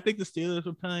 Yeah, I think the Steelers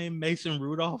were playing Mason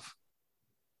Rudolph.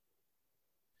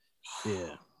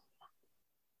 Yeah.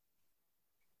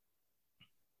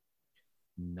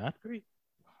 Not great.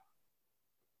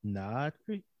 Wow.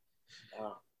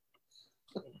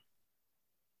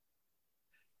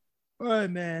 All right,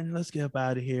 man. Let's get up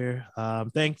out of here.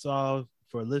 Thanks all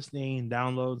for listening,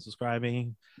 downloading,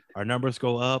 subscribing. Our numbers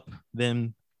go up.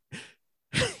 Then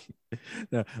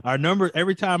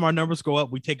every time our numbers go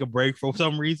up, we take a break for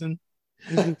some reason.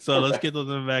 So let's get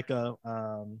those back up.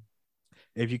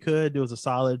 If you could, do us a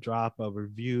solid drop a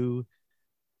review.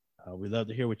 We'd love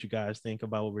to hear what you guys think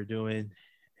about what we're doing.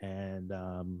 And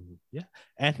yeah,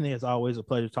 Anthony, as always, a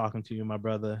pleasure talking to you, my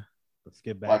brother. Let's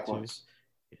get back to it.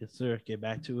 Yes, sir. Get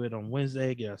back to it on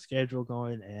Wednesday, get our schedule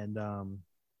going. And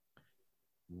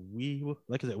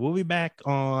like I said, we'll be back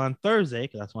on Thursday,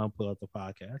 because that's when I'll pull out the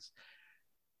podcast.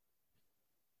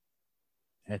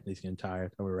 Anthony's getting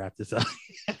tired. I'm gonna wrap this up.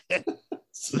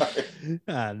 Sorry.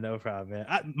 No problem,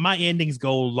 man. My endings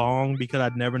go long because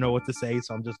I never know what to say,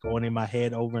 so I'm just going in my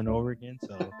head over and over again.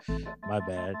 So my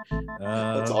bad.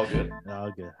 That's all good.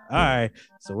 All good. All right.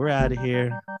 So we're out of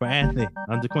here. For Anthony,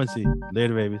 I'm DeQuincy.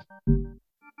 Later, babies.